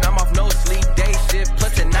biting. I'm off no sleep, day shift,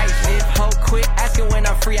 plus the night shift. Ho, quit asking when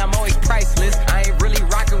I'm free, I'm always priceless. I ain't really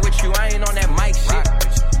rocking with you, I ain't on that mic shit.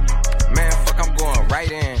 Man, fuck, I'm going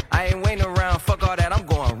right in. I ain't waiting around, fuck all that, I'm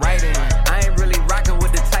going right in. I ain't really rocking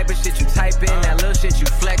with the type of shit you type in. That little shit you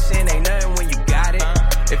flexing, ain't nothing when you got it.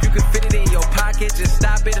 If you could fit it in your pocket, just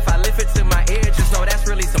stop it. If I lift it to my ear, just know that's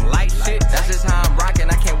really some light shit. That's just how I'm rocking,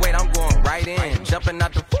 I can't wait, I'm going right in. Jumping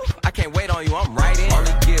out the woof, I can't wait on you, I'm right in.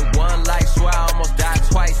 Only get one life, swear I almost died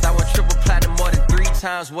twice. I went triple platinum more than 3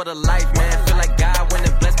 times, what a life, man. Feel like God went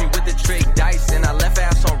and blessed me with the trick dice. And I left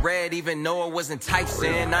ass on red, even though it was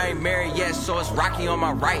enticing. I ain't married yet, so it's Rocky on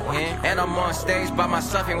my right hand. And I'm on stage by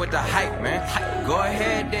myself and with the hype, man. Go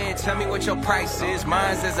ahead then, tell me what your price is.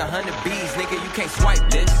 Mine's is 100 B's, nigga, you can't swipe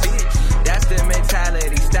this. That's the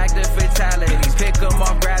mentality, stack the fatalities, pick them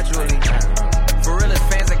off gradually. For real as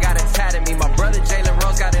fans, I got it tatted me. My brother Jalen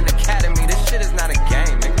Rose got an academy. This shit is not a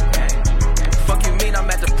game, nigga. Fuck you mean I'm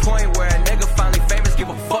at the point where a nigga finally famous, give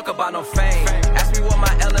a fuck about no fame. Ask me what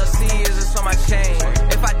my LLC is, it's on my chain.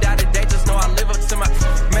 If I die today, just know I live up to my...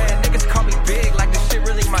 Man, niggas call me big like this shit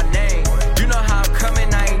really my name. You know how I'm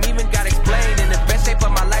coming, I ain't even got explained. In the best shape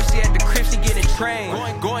of my life, she at the crib, she getting trained.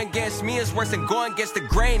 Going against me is worse than going against the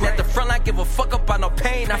grain. At the front, I give a fuck about no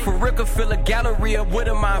pain. I for real could fill a gallery up with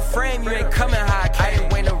a mind frame. You ain't coming how I came. I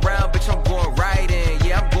ain't waiting around, bitch, I'm going right in.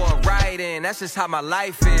 Yeah, I'm going right in. That's just how my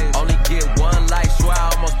life is. Only get one life, swear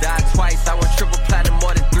I almost died twice. I went triple platinum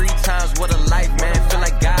more than 3 times. What a life, man. Feel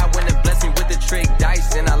like God went and blessed me with the trick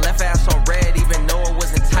dice. And I left ass on red, even though it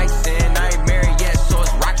was enticing. I ain't married yet, so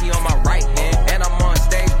it's Rocky on my right hand. And I'm on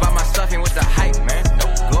stage by myself and with the hype, man.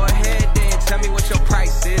 Go ahead then, tell me what your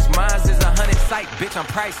price is. Mine's is 100 sight, bitch, I'm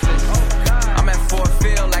priceless.